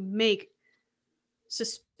acquaintances who make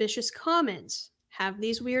suspicious comments, have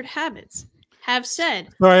these weird habits, have said,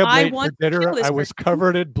 Sorry, I want to kill this I was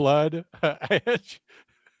covered in blood. I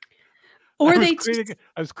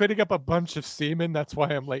was cleaning up a bunch of semen. That's why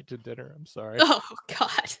I'm late to dinner. I'm sorry. Oh,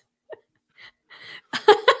 God.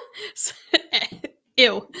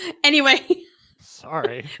 Ew. Anyway.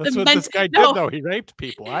 Sorry. That's what this guy did, though. He raped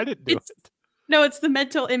people. I didn't do it. No, it's the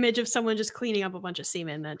mental image of someone just cleaning up a bunch of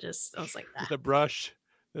semen I was like that. With a brush,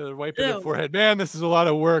 wiping their forehead. Man, this is a lot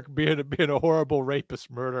of work being a horrible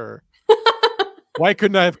rapist murderer. Why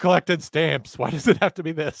couldn't I have collected stamps? Why does it have to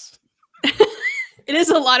be this? It is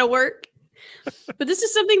a lot of work. But this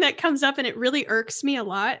is something that comes up and it really irks me a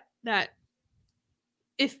lot, that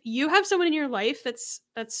if you have someone in your life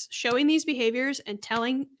that's showing these behaviors and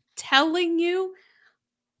telling you,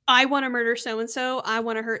 I want to murder so-and-so, I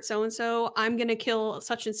want to hurt so-and-so, I'm going to kill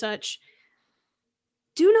such and such,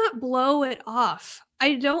 do not blow it off.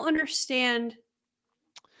 I don't understand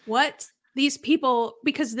what these people,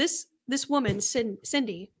 because this woman,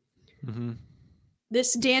 Cindy,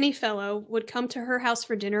 this Danny fellow would come to her house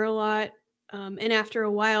for dinner a lot. And after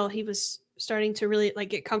a while, he was starting to really like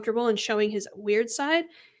get comfortable and showing his weird side.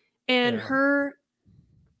 And her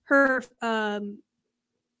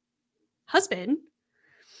husband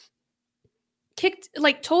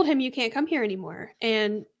told him, you can't come here anymore.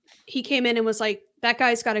 And he came in and was like, that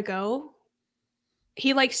guy's got to go.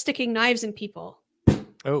 He likes sticking knives in people.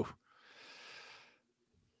 Oh.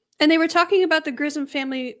 And they were talking about the Grissom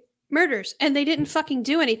family murders, and they didn't fucking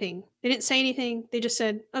do anything. They didn't say anything. They just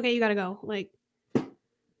said, "Okay, you got to go." Like,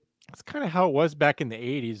 That's kind of how it was back in the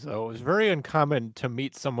 80s, though. It was very uncommon to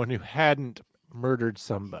meet someone who hadn't murdered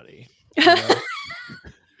somebody. You know?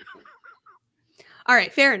 all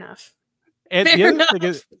right, fair enough. And Fair enough.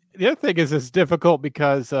 the other thing is it's difficult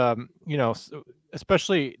because you know,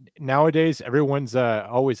 especially nowadays, everyone's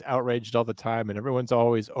always outraged all the time, and everyone's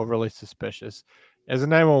always overly suspicious. As a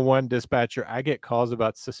 911 dispatcher, I get calls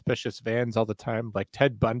about suspicious vans all the time. Like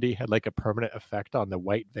Ted Bundy had like a permanent effect on the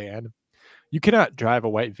white van. You cannot drive a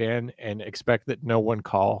white van and expect that no one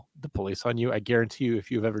call the police on you. I guarantee you,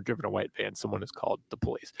 if you've ever driven a white van, someone has called the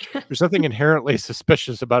police. There's nothing inherently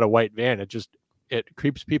suspicious about a white van. It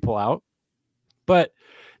creeps people out. But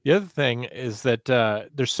the other thing is that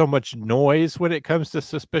there's so much noise when it comes to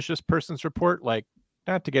suspicious persons report. Like,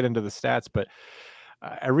 not to get into the stats, but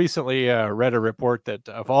I recently read a report that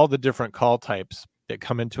of all the different call types that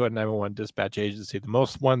come into a 911 dispatch agency, the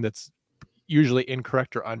most one that's usually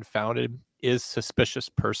incorrect or unfounded is suspicious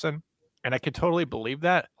person. And I could totally believe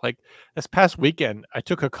that. Like this past weekend, I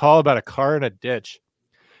took a call about a car in a ditch,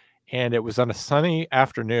 and it was on a sunny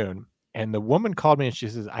afternoon. And the woman called me and she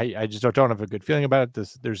says, I just don't have a good feeling about it.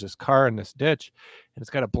 There's this car in this ditch and it's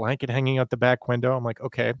got a blanket hanging out the back window. I'm like,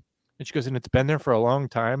 okay. And she goes, and it's been there for a long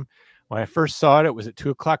time. When I first saw it, it was at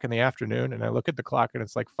 2:00 in the afternoon. And I look at the clock and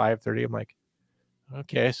it's like 5:30. I'm like,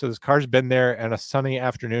 okay, so this car's been there on a sunny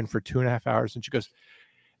afternoon for 2.5 hours. And she goes,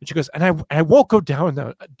 and I won't go down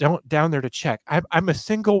there to check. I'm a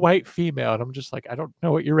single white female. And I'm just like, I don't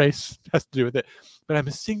know what your race has to do with it, but I'm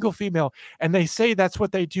a single female. And they say that's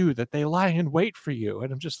what they do, that they lie in wait for you.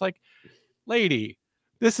 And I'm just like, lady,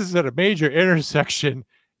 this is at a major intersection.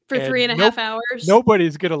 For 3.5 hours.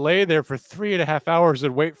 Nobody's going to lay there for 3.5 hours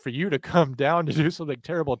and wait for you to come down to do something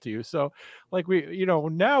terrible to you. So like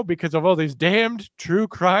now because of all these damned true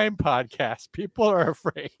crime podcasts, people are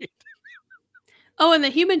afraid. Oh, and the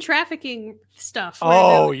human trafficking stuff.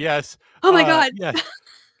 Oh, yes. Oh, my God. Yes.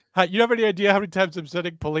 You have any idea how many times I'm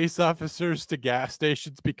sending police officers to gas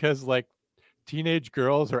stations because, like, teenage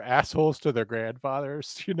girls are assholes to their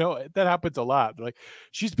grandfathers? You know, that happens a lot. They're like,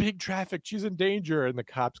 she's being trafficked. She's in danger. And the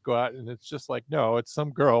cops go out, and it's just like, no, it's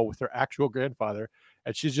some girl with her actual grandfather,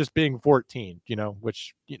 and she's just being 14,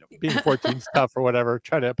 which, being 14 is tough or whatever.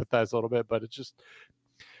 Try to empathize a little bit, but it's just,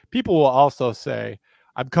 people will also say,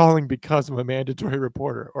 I'm calling because I'm a mandatory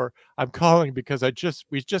reporter, or I'm calling because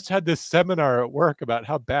we just had this seminar at work about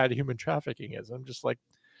how bad human trafficking is. I'm just like,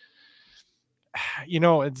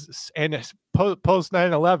 it's post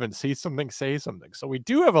 9/11, see something, say something. So we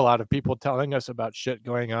do have a lot of people telling us about shit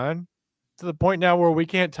going on, to the point now where we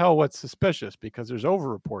can't tell what's suspicious because there's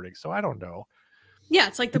over-reporting. So I don't know. Yeah,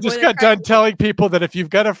 it's like the boy just got done telling people that if you've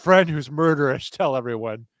got a friend who's murderous, tell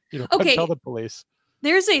everyone. Okay. Tell the police.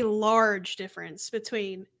 There's a large difference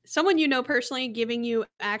between someone personally giving you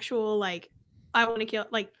actual, like, I want to kill,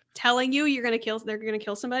 like, telling you they're going to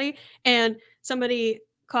kill somebody, and somebody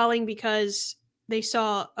calling because they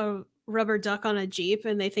saw a rubber duck on a Jeep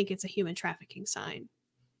and they think it's a human trafficking sign.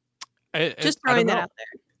 Just throwing that out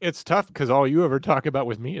there. It's tough because all you ever talk about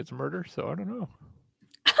with me is murder, so I don't know.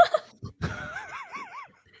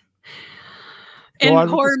 And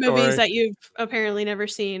horror movies that you've apparently never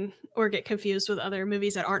seen or get confused with other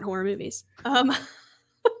movies that aren't horror movies.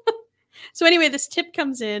 So anyway, this tip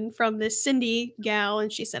comes in from this Cindy gal,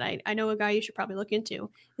 and she said, I know a guy you should probably look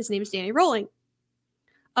into. His name's Danny Rolling.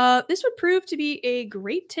 This would prove to be a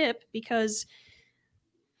great tip because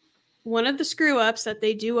one of the screw-ups that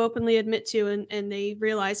they do openly admit to, and they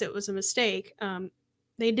realize it was a mistake,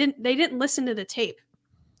 they didn't listen to the tape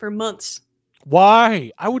for months.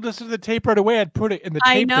 Why? I would listen to the tape right away. I'd put it in the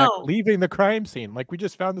tape deck, know. leaving the crime scene. Like, we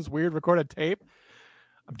just found this weird recorded tape.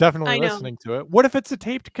 I'm definitely listening to it. What if it's a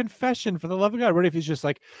taped confession, for the love of God? What if he's just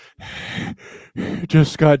like,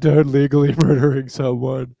 just got done legally murdering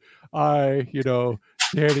someone.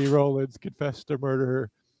 Danny Rollins confessed to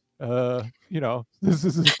murder. This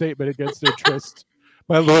is a statement against interest.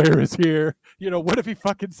 My lawyer is here. What if he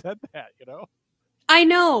fucking said that, I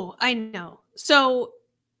know. So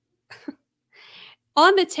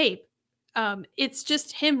on the tape, it's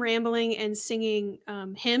just him rambling and singing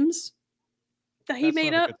hymns that he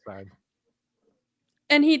made up.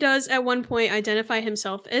 And he does at one point identify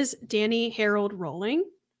himself as Danny Harold Rolling.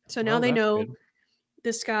 So now they know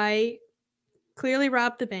this guy clearly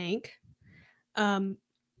robbed the bank.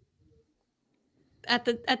 At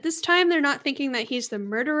this time, they're not thinking that he's the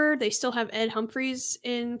murderer. They still have Ed Humphreys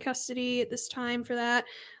in custody at this time for that.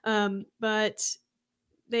 But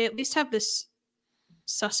they at least have this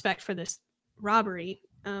suspect for this robbery.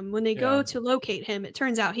 When they go to locate him, it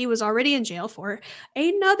turns out he was already in jail for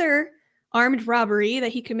another armed robbery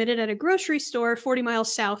that he committed at a grocery store 40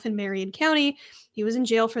 miles south in Marion County. He was in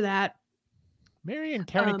jail for that. Marion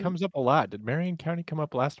County comes up a lot. Did Marion County come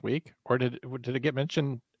up last week, or did it get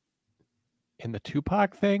mentioned in the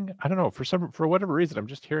Tupac thing? I don't know. For whatever reason, I'm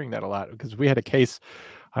just hearing that a lot because we had a case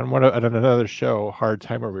on another show, Hard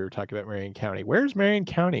Time, where we were talking about Marion County. Where's Marion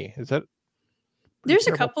County? Is that there's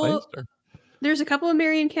a couple? There's a couple of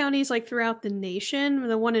Marion counties like throughout the nation.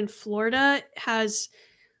 The one in Florida has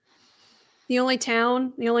the only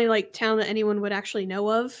town that anyone would actually know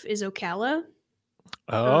of is Ocala.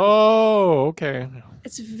 Oh, okay.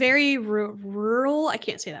 It's very rural. I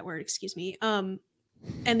can't say that word. Excuse me. And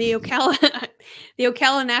the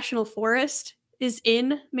Ocala National Forest is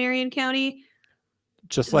in Marion County,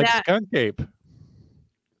 just like Skunk Ape.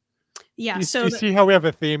 Yeah. You see how we have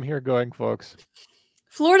a theme here going, folks.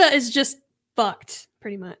 Florida is just fucked,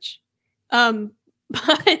 pretty much.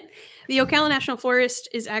 But the Ocala National Forest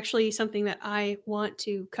is actually something that I want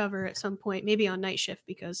to cover at some point, maybe on Night Shift,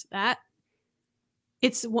 because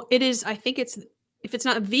it is, I think it's, if it's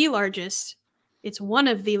not the largest, it's one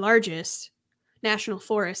of the largest national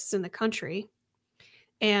forests in the country.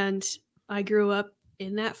 And I grew up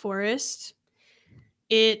in that forest.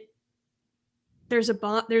 There's a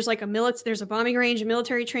bombing range, a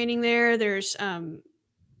military training there. There's a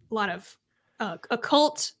lot of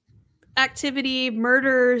occult activity,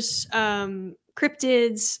 murders,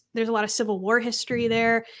 cryptids. There's a lot of Civil War history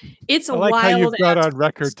there. It's a wild. How you've got on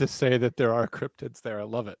record to say that there are cryptids there. I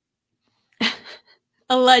love it.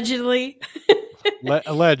 Allegedly.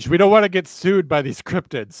 Alleged. We don't want to get sued by these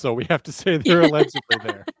cryptids, so we have to say they're allegedly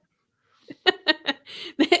there.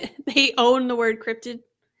 They own the word cryptid.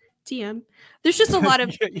 TM. There's just a lot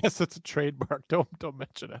of yes, it's a trademark. Don't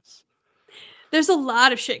mention us. There's a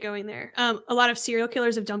lot of shit going there. A lot of serial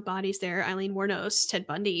killers have dumped bodies there. Eileen Wuornos, Ted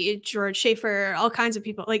Bundy, George Schaefer, all kinds of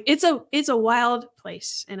people. Like it's a wild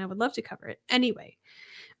place, and I would love to cover it. Anyway,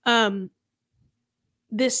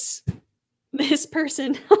 this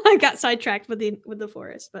person I got sidetracked with the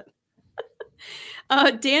forest, but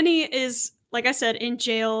Danny is, like I said, in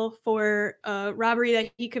jail for a robbery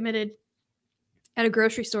that he committed at a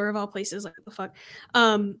grocery store of all places. Like what the fuck.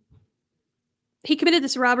 He committed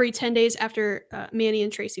this robbery 10 days after Manny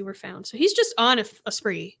and Tracy were found. So he's just on a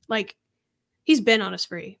spree. Like, he's been on a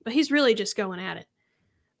spree, but he's really just going at it.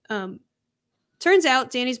 Turns out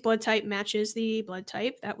Danny's blood type matches the blood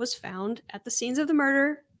type that was found at the scenes of the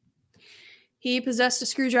murder. He possessed a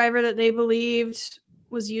screwdriver that they believed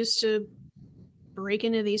was used to break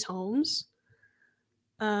into these homes.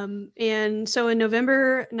 And so in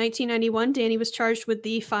November 1991, Danny was charged with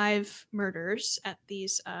the 5 murders at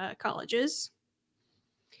these colleges.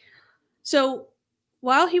 So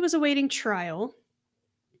while he was awaiting trial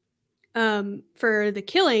for the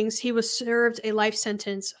killings, he was served a life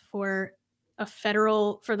sentence for the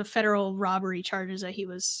federal robbery charges that he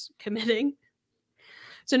was committing.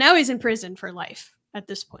 So now he's in prison for life at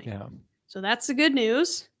this point. Yeah. So that's the good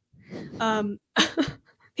news.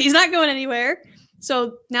 He's not going anywhere.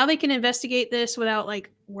 So now they can investigate this without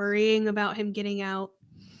like worrying about him getting out.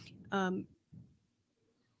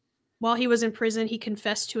 While he was in prison, he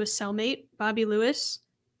confessed to his cellmate, Bobby Lewis.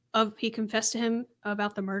 He confessed to him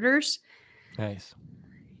about the murders. Nice.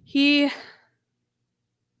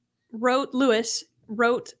 Lewis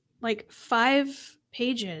wrote like 5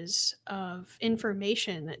 pages of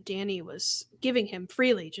information that Danny was giving him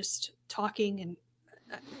freely, just talking and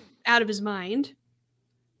out of his mind.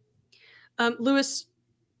 Lewis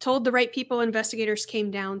told the right people. Investigators came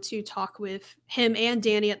down to talk with him and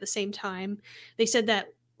Danny at the same time. They said that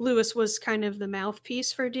Lewis was kind of the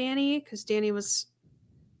mouthpiece for Danny because Danny was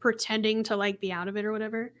pretending to like be out of it or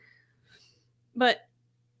whatever. But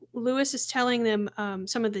Lewis is telling them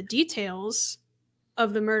some of the details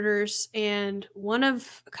of the murders, and a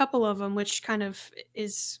couple of them, which kind of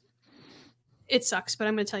is, it sucks, but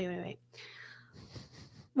I'm going to tell you anyway.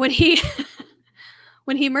 When he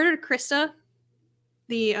murdered Krista,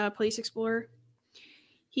 the police explorer,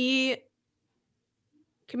 he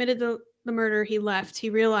committed the murder. He left. He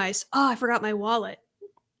realized, I forgot my wallet.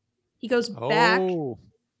 He goes back.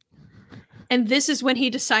 And this is when he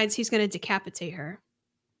decides he's going to decapitate her.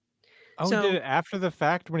 Oh, so, did it after the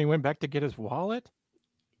fact when he went back to get his wallet?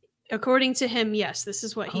 According to him, yes. This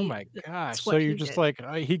is what he... Oh my gosh. So you're just like,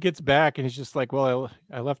 he gets back and he's just like, well,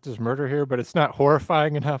 I left his murder here, but it's not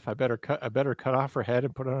horrifying enough. I better cut off her head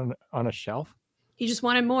and put it on a shelf. He just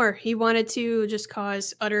wanted more. He wanted to just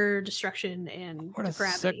cause utter destruction and what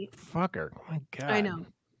depravity. A sick fucker. Oh my God.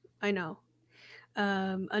 I know.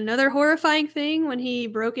 Another horrifying thing, when he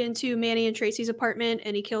broke into Manny and Tracy's apartment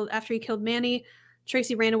and after he killed Manny,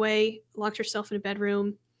 Tracy ran away, locked herself in a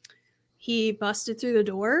bedroom. He busted through the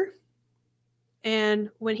door, and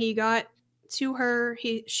when he got to her,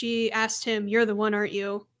 she asked him, "You're the one, aren't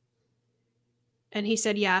you?" And he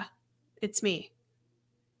said, "Yeah, it's me."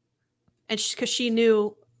 And because she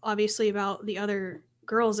knew obviously about the other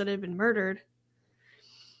girls that had been murdered.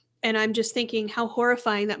 And I'm just thinking how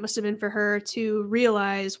horrifying that must have been for her to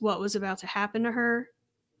realize what was about to happen to her.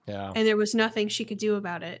 Yeah. And there was nothing she could do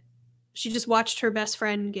about it. She just watched her best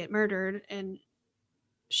friend get murdered, and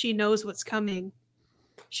she knows what's coming.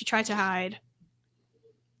 She tried to hide,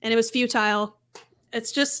 and it was futile.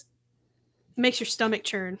 It's just makes your stomach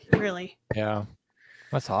churn, really. Yeah.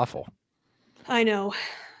 That's awful. I know.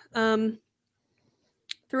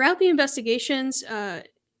 Throughout the investigations,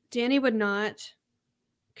 Danny would not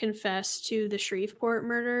confess to the Shreveport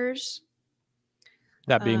murders.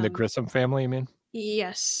 That being the Grissom family, you mean?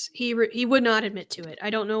 Yes, he would not admit to it. I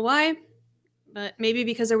don't know why, but maybe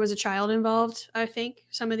because there was a child involved. I think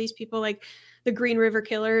some of these people, like the Green River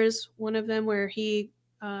Killers, one of them where he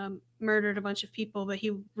murdered a bunch of people, but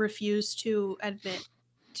he refused to admit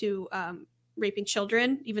to raping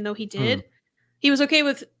children, even though he did. He was okay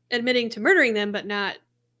with admitting to murdering them, but not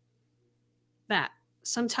that.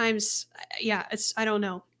 Sometimes, yeah, I don't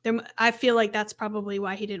know. I feel like that's probably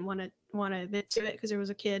why he didn't want to admit to it, because there was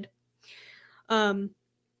a kid. Of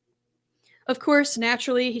course,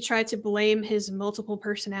 naturally, he tried to blame his multiple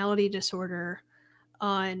personality disorder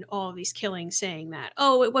on all of these killings, saying that,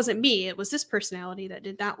 oh, it wasn't me, it was this personality that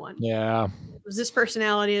did that one. Yeah. It was this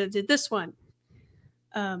personality that did this one.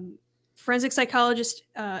 Forensic psychologist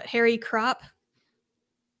Harry Kropp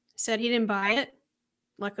said he didn't buy it,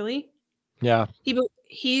 luckily. Yeah.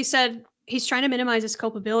 He said he's trying to minimize his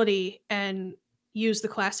culpability and use the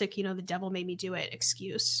classic, the devil made me do it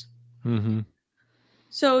excuse. Mm-hmm.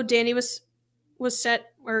 So Danny was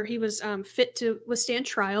set, or he was fit to withstand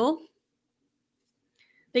trial.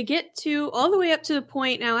 They get to all the way up to the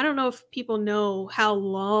point. Now, I don't know if people know how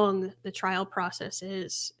long the trial process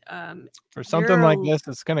is. For something like this,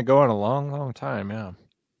 it's going to go on a long, long time. Yeah.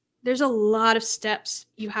 There's a lot of steps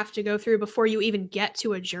you have to go through before you even get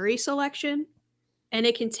to a jury selection. And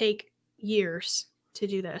it can take years to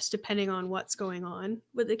do this, depending on what's going on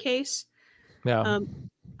with the case. Yeah.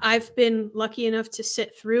 I've been lucky enough to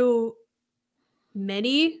sit through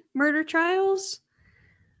many murder trials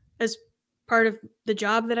as part of the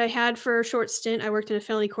job that I had for a short stint. I worked in a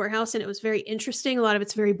felony courthouse, and it was very interesting. A lot of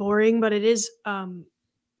it's very boring, but it is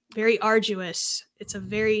very arduous. It's a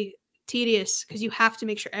very tedious, because you have to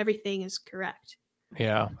make sure everything is correct.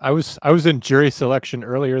 Yeah, I was in jury selection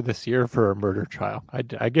earlier this year for a murder trial. I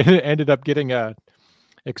ended up getting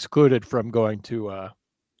excluded from going to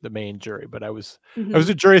the main jury, but I was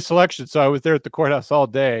in jury selection, so I was there at the courthouse all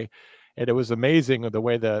day, and it was amazing the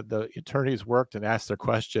way the attorneys worked and asked their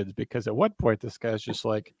questions. Because at one point, this guy's just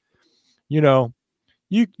like,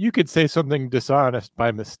 you could say something dishonest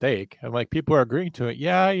by mistake, and like people are agreeing to it.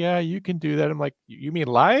 Yeah, you can do that. I'm like, you mean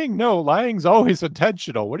lying? No, lying's always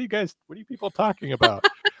intentional. What are you people talking about?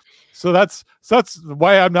 So that's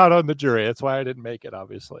why I'm not on the jury. That's why I didn't make it,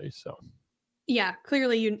 obviously. So yeah,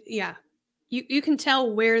 clearly you can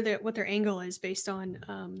tell what their angle is based on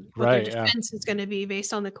what right, their defense is going to be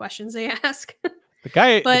based on the questions they ask. The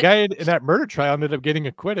guy in that murder trial ended up getting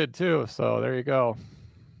acquitted too. So there you go.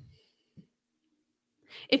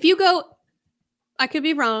 If you go, I could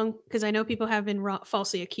be wrong, because I know people have been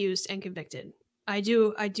falsely accused and convicted. I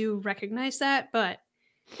do recognize that, but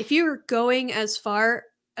if you're going as far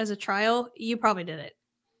as a trial, you probably did it.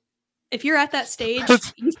 If you're at that stage,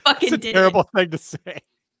 you fucking did it. Terrible thing to say.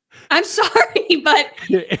 I'm sorry, but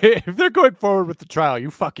if they're going forward with the trial,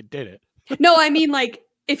 you fucking did it. No, I mean, like,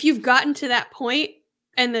 if you've gotten to that point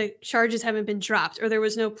and the charges haven't been dropped, or there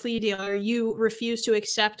was no plea deal, or you refuse to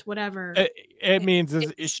accept whatever, it means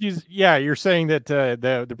you're saying that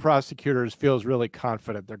the prosecutors feels really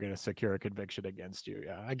confident they're going to secure a conviction against you.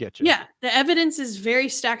 Yeah, I get you. Yeah, the evidence is very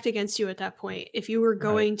stacked against you at that point if you were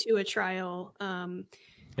going to a trial.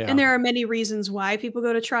 And there are many reasons why people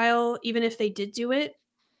go to trial, even if they did do it.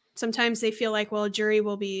 Sometimes they feel like, well, a jury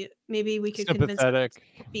will be, maybe we could convince them to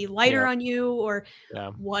be lighter on you, or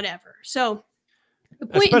whatever. So the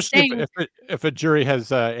point, especially if a jury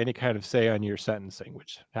has any kind of say on your sentencing,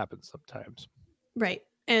 which happens sometimes. Right.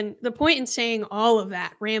 And the point in saying all of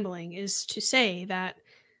that rambling is to say that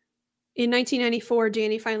in 1994,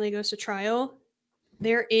 Danny finally goes to trial.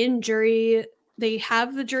 They're in jury. They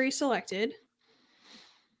have the jury selected.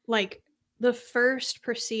 Like, the first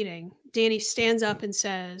proceeding, Danny stands up and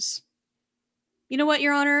says, "You know what,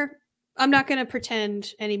 Your Honor? I'm not going to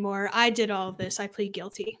pretend anymore. I did all of this. I plead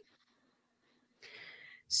guilty.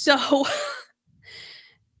 So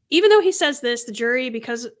even though he says this, the jury,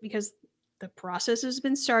 because the process has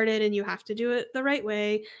been started and you have to do it the right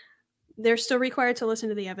way, they're still required to listen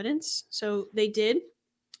to the evidence. So they did.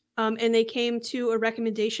 And they came to a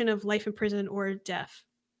recommendation of life in prison or death.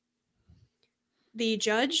 The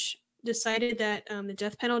judge decided that the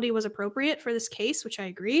death penalty was appropriate for this case, which I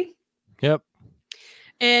agree. Yep.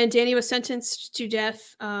 And Danny was sentenced to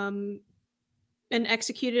death and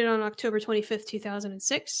executed on October 25th,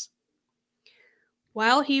 2006.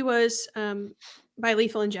 While he was, by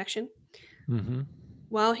lethal injection,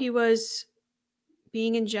 while he was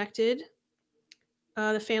being injected,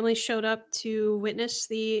 the family showed up to witness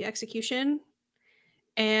the execution,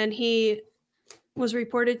 and he was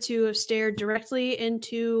reported to have stared directly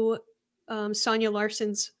into Sonia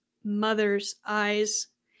Larson's mother's eyes,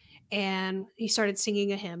 and he started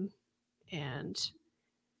singing a hymn and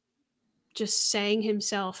just sang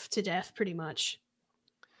himself to death pretty much.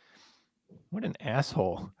 What an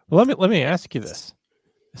asshole. Well, let me ask you this.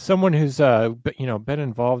 Someone who's been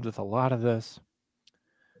involved with a lot of this.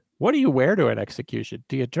 What do you wear to an execution?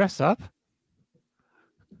 Do you dress up?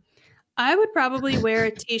 I would probably wear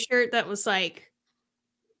a t-shirt that was like,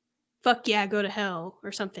 fuck yeah, go to hell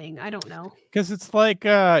or something. I don't know. Because it's like,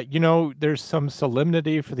 there's some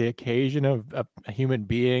solemnity for the occasion of a human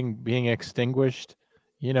being being extinguished,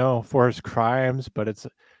 for his crimes. But it's,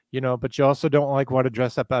 but you also don't want to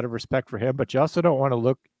dress up out of respect for him. But you also don't want to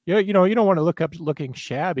look, you don't want to look up looking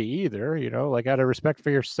shabby either, like out of respect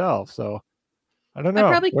for yourself. So I don't know.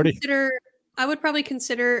 I would probably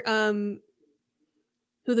consider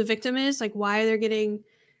who the victim is, like why they're getting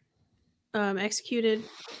executed,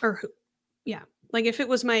 or like if it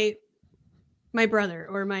was my brother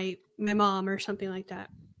or my mom or something like that,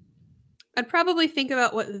 I'd probably think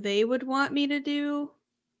about what they would want me to do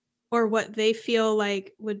or what they feel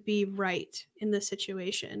like would be right in the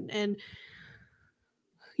situation. And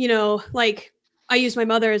like I use my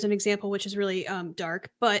mother as an example, which is really dark,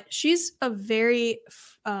 but she's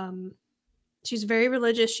she's very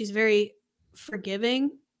religious, she's very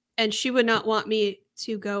forgiving, and she would not want me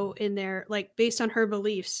to go in there like based on her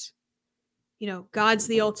beliefs. God's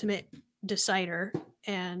the ultimate decider,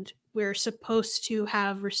 and we're supposed to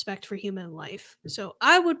have respect for human life. So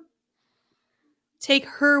I would take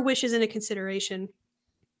her wishes into consideration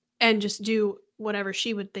and just do whatever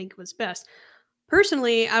she would think was best.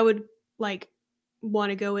 Personally, I would like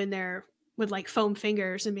want to go in there with like foam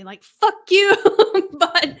fingers and be like, fuck you.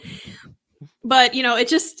 but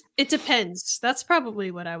it depends. That's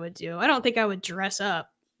probably what I would do. I don't think I would dress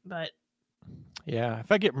up, but yeah,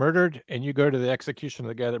 if I get murdered and you go to the execution of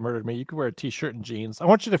the guy that murdered me, you could wear a t-shirt and jeans. I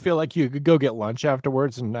want you to feel like you could go get lunch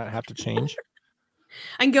afterwards and not have to change.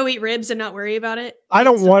 I can go eat ribs and not worry about it. I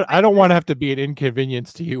don't want to have to be an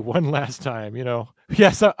inconvenience to you one last time,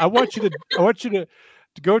 Yes, I want you to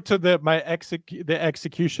go to the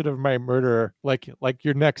execution of my murderer. Like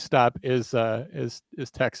your next stop is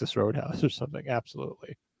Texas Roadhouse or something.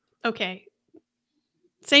 Absolutely. Okay.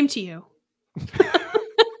 Same to you.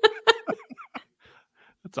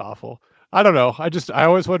 That's awful. I don't know. I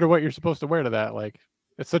always wonder what you're supposed to wear to that. Like,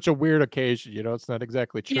 it's such a weird occasion, it's not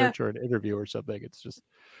exactly church or an interview or something.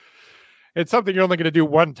 It's something you're only going to do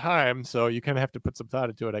one time. So you kind of have to put some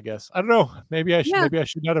thought into it, I guess. I don't know. Maybe I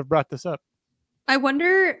should not have brought this up. I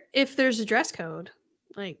wonder if there's a dress code.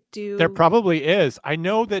 Like, there probably is. I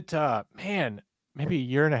know that, maybe a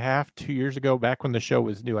year and a half, 2 years ago, back when the show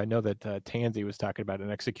was new, I know that Tansy was talking about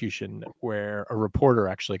an execution where a reporter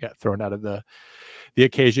actually got thrown out of the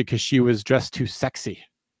occasion because she was dressed too sexy.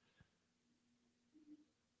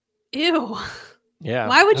 Ew. Yeah.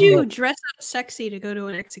 Why would you dress up sexy to go to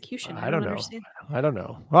an execution? I don't know. Understand. I don't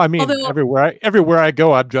know. Well, I mean, everywhere I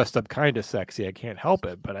go, I'm dressed up kind of sexy. I can't help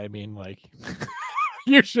it. But I mean, like,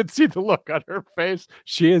 you should see the look on her face.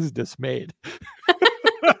 She is dismayed.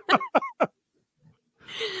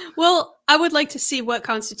 Well, I would like to see what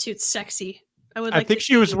constitutes sexy. I think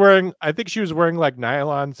she was wearing like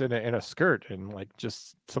nylons and a skirt and like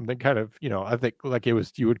just something kind of, I think like you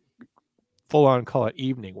would full on call it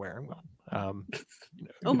evening wear.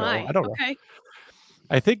 Oh my! I don't know. Okay.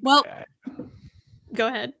 I think. Well, go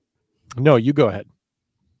ahead. No, you go ahead.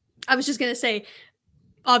 I was just gonna say,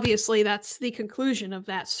 obviously, that's the conclusion of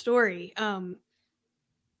that story. And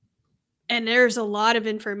there's a lot of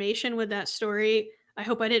information with that story. I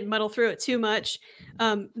hope I didn't muddle through it too much.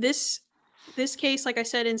 This case, like I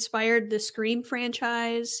said, inspired the Scream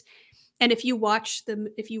franchise. And if you watch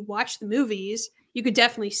the movies, you could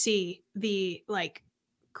definitely see the like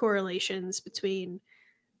correlations between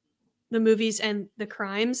the movies and the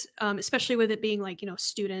crimes, especially with it being like,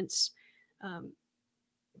 students.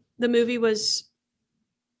 The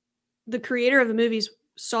creator of the movies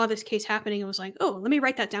saw this case happening and was like, oh, let me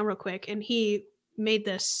write that down real quick. And he made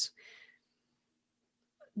this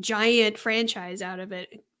giant franchise out of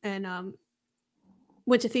it, and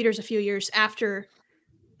went to theaters a few years after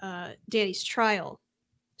Danny's trial.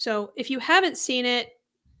 So if you haven't seen it,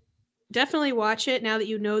 definitely watch it now that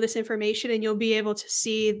you know this information, and you'll be able to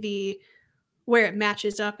see where it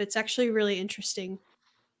matches up. It's actually really interesting.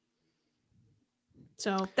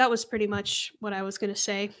 So that was pretty much what I was going to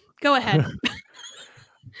say. Go ahead.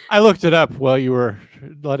 I looked it up while you were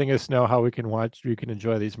letting us know how we can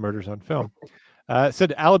enjoy these murders on film. It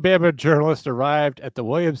said Alabama journalist arrived at the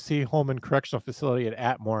William C. Holman Correctional Facility at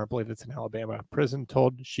Atmore, I believe it's in Alabama, prison,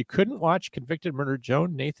 told she couldn't watch convicted murderer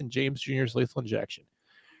Joan Nathan James Jr.'s lethal injection.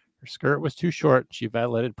 Her skirt was too short. She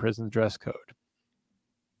violated prison dress code.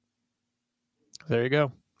 There you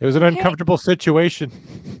go. It was an uncomfortable situation.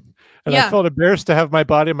 And I felt embarrassed to have my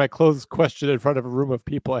body and my clothes questioned in front of a room of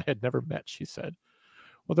people I had never met, she said.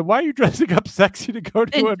 Well, then why are you dressing up sexy to go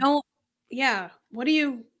to it? What do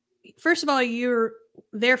you... First of all, you're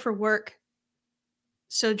there for work,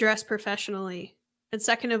 so dress professionally. And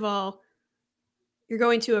second of all, you're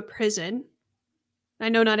going to a prison. I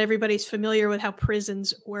know not everybody's familiar with how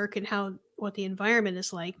prisons work and what the environment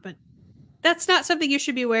is like, but that's not something you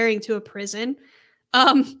should be wearing to a prison.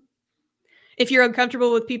 If you're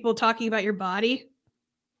uncomfortable with people talking about your body.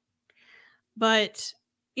 But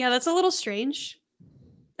yeah, that's a little strange.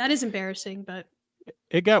 That is embarrassing, but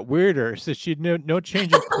it got weirder. So she had no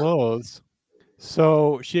change of clothes.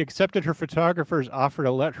 So she accepted her photographer's offer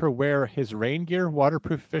to let her wear his rain gear,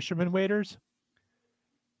 waterproof fisherman waders.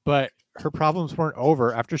 But her problems weren't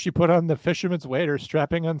over. After she put on the fisherman's waders,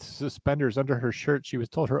 strapping on suspenders under her shirt, she was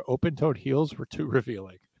told her open-toed heels were too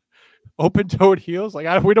revealing. Open-toed heels?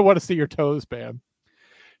 Like, we don't want to see your toes, Bam.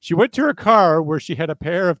 She went to her car where she had a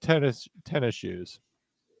pair of tennis shoes.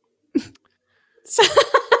 So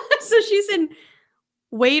she's in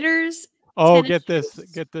waders. Oh, get this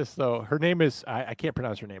though. Her name is, I can't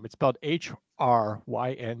pronounce her name. It's spelled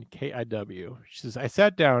Hrynkiw. She says, I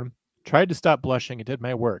sat down, tried to stop blushing, and did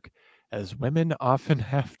my work, as women often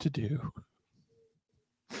have to do.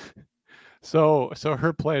 So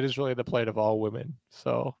her plight is really the plight of all women.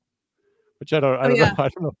 So, which I don't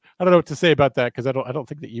know what to say about that, because I don't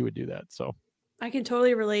think that you would do that. So I can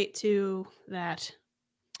totally relate to that.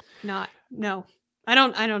 I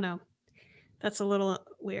don't know. That's a little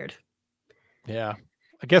weird. Yeah.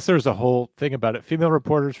 I guess there's a whole thing about it. Female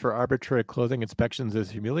reporters for arbitrary clothing inspections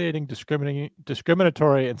is humiliating,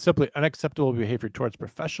 discriminatory, and simply unacceptable behavior towards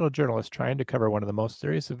professional journalists trying to cover one of the most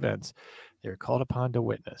serious events they are called upon to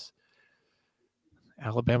witness.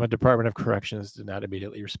 Alabama Department of Corrections did not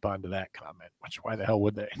immediately respond to that comment. Why the hell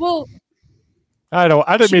would they? Well, I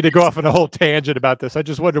didn't mean to go off on a whole tangent about this. I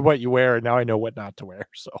just wondered what you wear, and now I know what not to wear.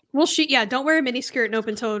 So, well, don't wear a mini skirt and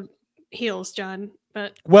open-toed heels, John.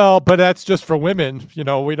 But that's just for women.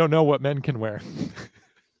 We don't know what men can wear.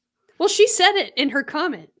 Well, she said it in her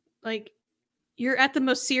comment. Like, you're at the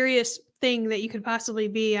most serious thing that you could possibly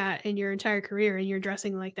be at in your entire career, and you're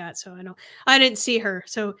dressing like that. So I didn't see her.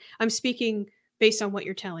 So I'm speaking based on what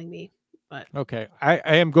you're telling me. But okay, I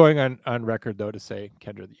am going on record though to say,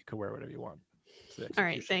 Kendra, that you can wear whatever you want. All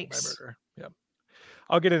right, thanks. Yeah,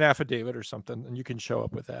 I'll get an affidavit or something, and you can show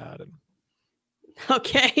up with that. And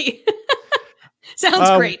okay,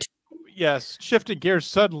 sounds great. Yes, shifting gears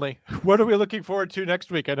suddenly. What are we looking forward to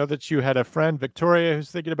next week? I know that you had a friend, Victoria,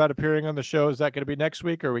 who's thinking about appearing on the show. Is that going to be next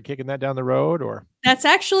week, or are we kicking that down the road? Or that's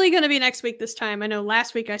actually going to be next week this time. I know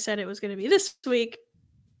last week I said it was going to be this week,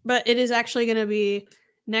 but it is actually going to be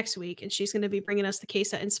next week, and she's going to be bringing us the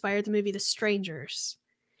case that inspired the movie The Strangers.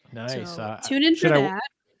 Nice. So, tune in for that.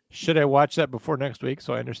 Should I watch that before next week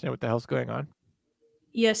so I understand what the hell's going on?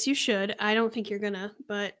 Yes, you should. I don't think you're gonna,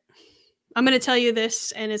 but I'm gonna tell you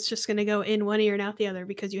this, and it's just gonna go in one ear and out the other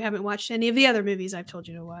because you haven't watched any of the other movies I've told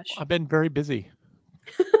you to watch. I've been very busy.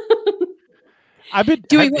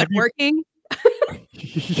 Working?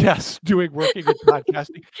 Yes, working and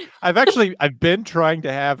podcasting. I've been trying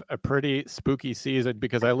to have a pretty spooky season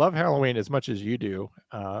because I love Halloween as much as you do.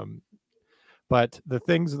 But the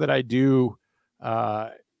things that I do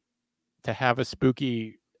to have a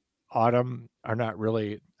spooky autumn are not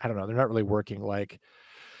really, they're not really working. Like,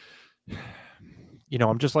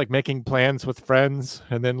 I'm just like making plans with friends,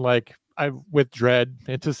 and then like I'm with dread,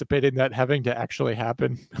 anticipating that having to actually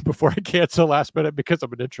happen before I cancel last minute because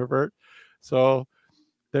I'm an introvert. So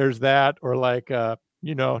there's that, or like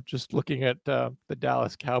just looking at the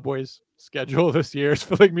Dallas Cowboys schedule this year is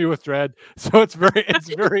filling me with dread. So it's very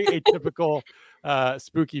atypical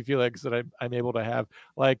spooky feelings that I'm able to have.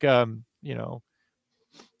 Like, my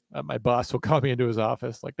boss will call me into his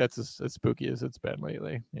office. Like, that's as spooky as it's been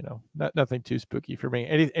lately. Nothing too spooky for me.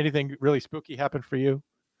 Anything really spooky happened for you?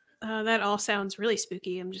 That all sounds really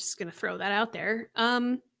spooky. I'm just gonna throw that out there.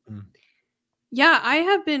 Mm. Yeah, I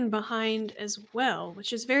have been behind as well,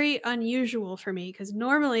 which is very unusual for me because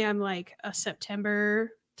normally I'm like a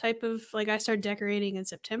September type of, like, I start decorating in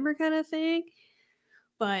September kind of thing.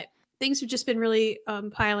 But things have just been really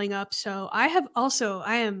piling up. So I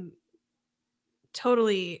am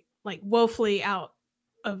totally like woefully out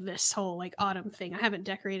of this whole like autumn thing. I haven't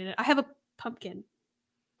decorated it. I have a pumpkin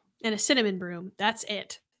and a cinnamon broom. That's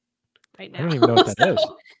it right now. I don't even know what that is.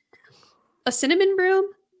 A cinnamon broom?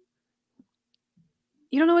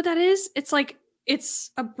 You don't know what that is? It's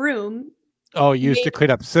a broom. Oh, you used to clean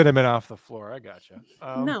up cinnamon off the floor. I gotcha.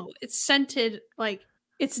 No, it's scented, like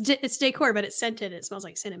it's decor, but it's scented. It smells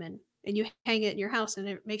like cinnamon, and you hang it in your house, and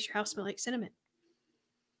it makes your house smell like cinnamon.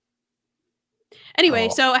 Anyway,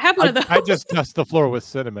 so I have one of those. I just dust the floor with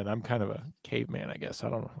cinnamon. I'm kind of a caveman, I guess. I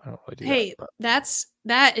don't really do hey, that.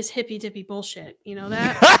 that is hippy dippy bullshit. You know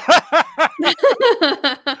that?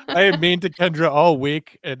 I am mean to Kendra all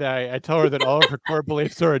week, and I tell her that all of her core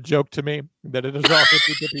beliefs are a joke to me, that it is all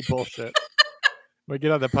hippy dippy bullshit. When we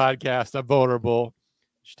get on the podcast, I'm vulnerable.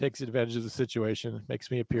 She takes advantage of the situation, makes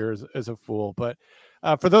me appear as a fool. But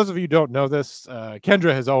for those of you who don't know this,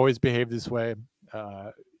 Kendra has always behaved this way.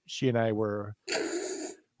 She and I were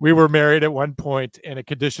married at one point, and a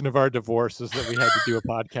condition of our divorce is that we had to do a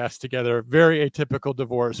podcast together. Very atypical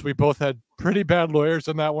divorce. We both had pretty bad lawyers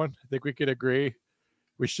on that one. I think we could agree.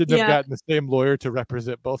 We shouldn't have gotten the same lawyer to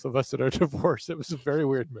represent both of us in our divorce. It was a very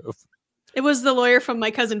weird move. It was the lawyer from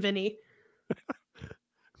My Cousin Vinny.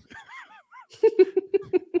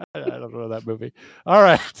 I don't know that movie. All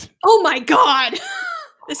right. Oh my God.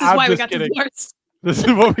 This is why we got divorced. This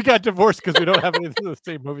is what we got divorced, because we don't have any of the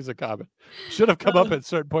same movies in common. Should have come up at a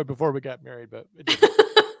certain point before we got married, but it didn't.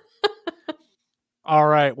 All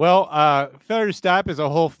right. Well, Failure to Stop is a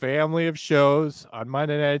whole family of shows on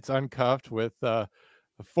Monday nights, Uncuffed, with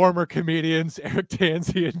former comedians Eric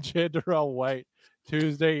Tansey and Jandarelle White.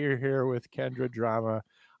 Tuesday, you're here with Kendra Drama.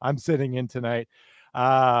 I'm sitting in tonight.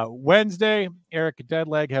 Wednesday, Eric and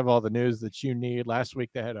Deadleg have all the news that you need. Last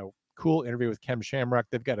week, they had a cool interview with Kem Shamrock.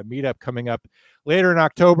 They've got a meetup coming up later in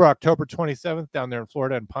October 27th, down there in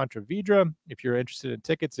Florida in Ponte Vedra. If you're interested in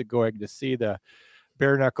tickets and going to see the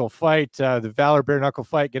bare knuckle fight, the Valor bare knuckle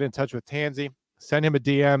fight, get in touch with Tansey, send him a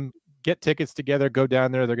DM, get tickets together, go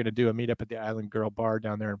down there. They're going to do a meetup at the Island Girl Bar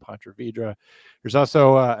down there in Ponte Vedra. There's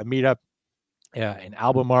also a meetup in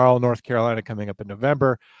Albemarle, North Carolina, coming up in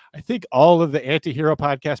November. I think all of the Anti-Hero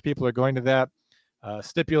podcast people are going to that.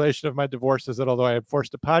 Stipulation of my divorce is that although I am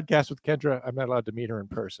forced to podcast with Kendra, I'm not allowed to meet her in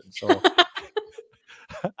person. So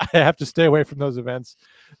I have to stay away from those events.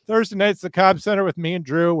 Thursday night's the Cobb Center with me and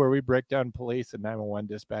Drew, where we break down police and 911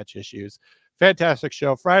 dispatch issues. Fantastic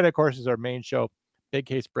show. Friday, of course, is our main show. Big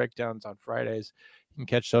case breakdowns on Fridays. You can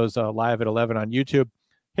catch those live at 11 on YouTube.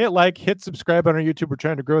 Hit like, hit subscribe on our YouTube. We're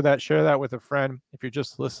trying to grow that. Share that with a friend. If you're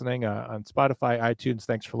just listening on Spotify, iTunes,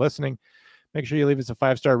 thanks for listening. Make sure you leave us a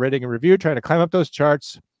 5-star rating and review. Trying to climb up those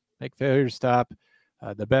charts. Make Failure to Stop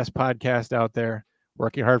the best podcast out there.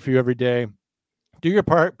 Working hard for you every day. Do your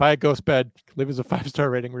part. Buy a ghost bed. Leave us a 5-star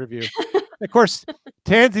rating review. Of course,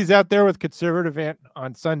 Tansey's out there with Conservative Ant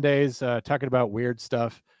on Sundays talking about weird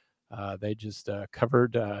stuff. They just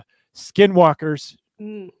covered skinwalkers.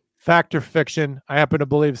 Fact or fiction. I happen to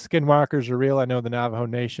believe skinwalkers are real. I know the Navajo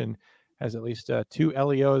Nation has at least 2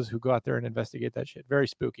 LEOs who go out there and investigate that shit. Very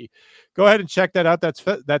spooky. Go ahead and check that out.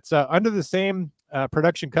 That's under the same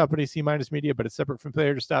production company, C- Media, but it's separate from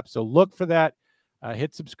Failure to Stop. So look for that.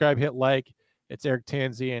 Hit subscribe, hit like. It's Eric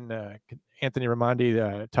Tansey and Anthony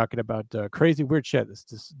Raimondi talking about crazy, weird shit.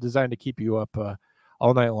 It's designed to keep you up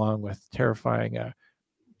all night long with terrifying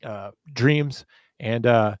dreams. And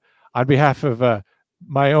on behalf of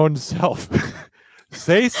my own self,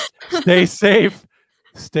 stay safe.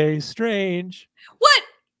 Stay strange. What?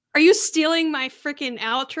 Are you stealing my freaking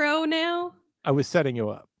outro now? I was setting you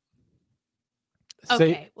up.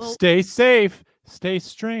 Okay. Stay safe. Stay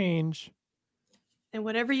strange. And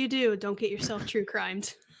whatever you do, don't get yourself true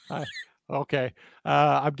crimed. Okay.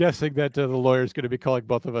 I'm guessing that the lawyer is going to be calling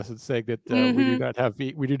both of us and saying that we do not have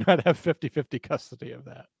 50-50 custody of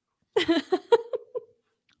that.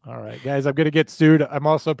 All right, guys, I'm going to get sued. I'm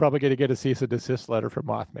also probably going to get a cease and desist letter from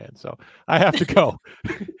Mothman. So I have to go.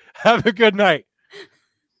 Have a good night.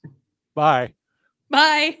 Bye.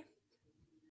 Bye.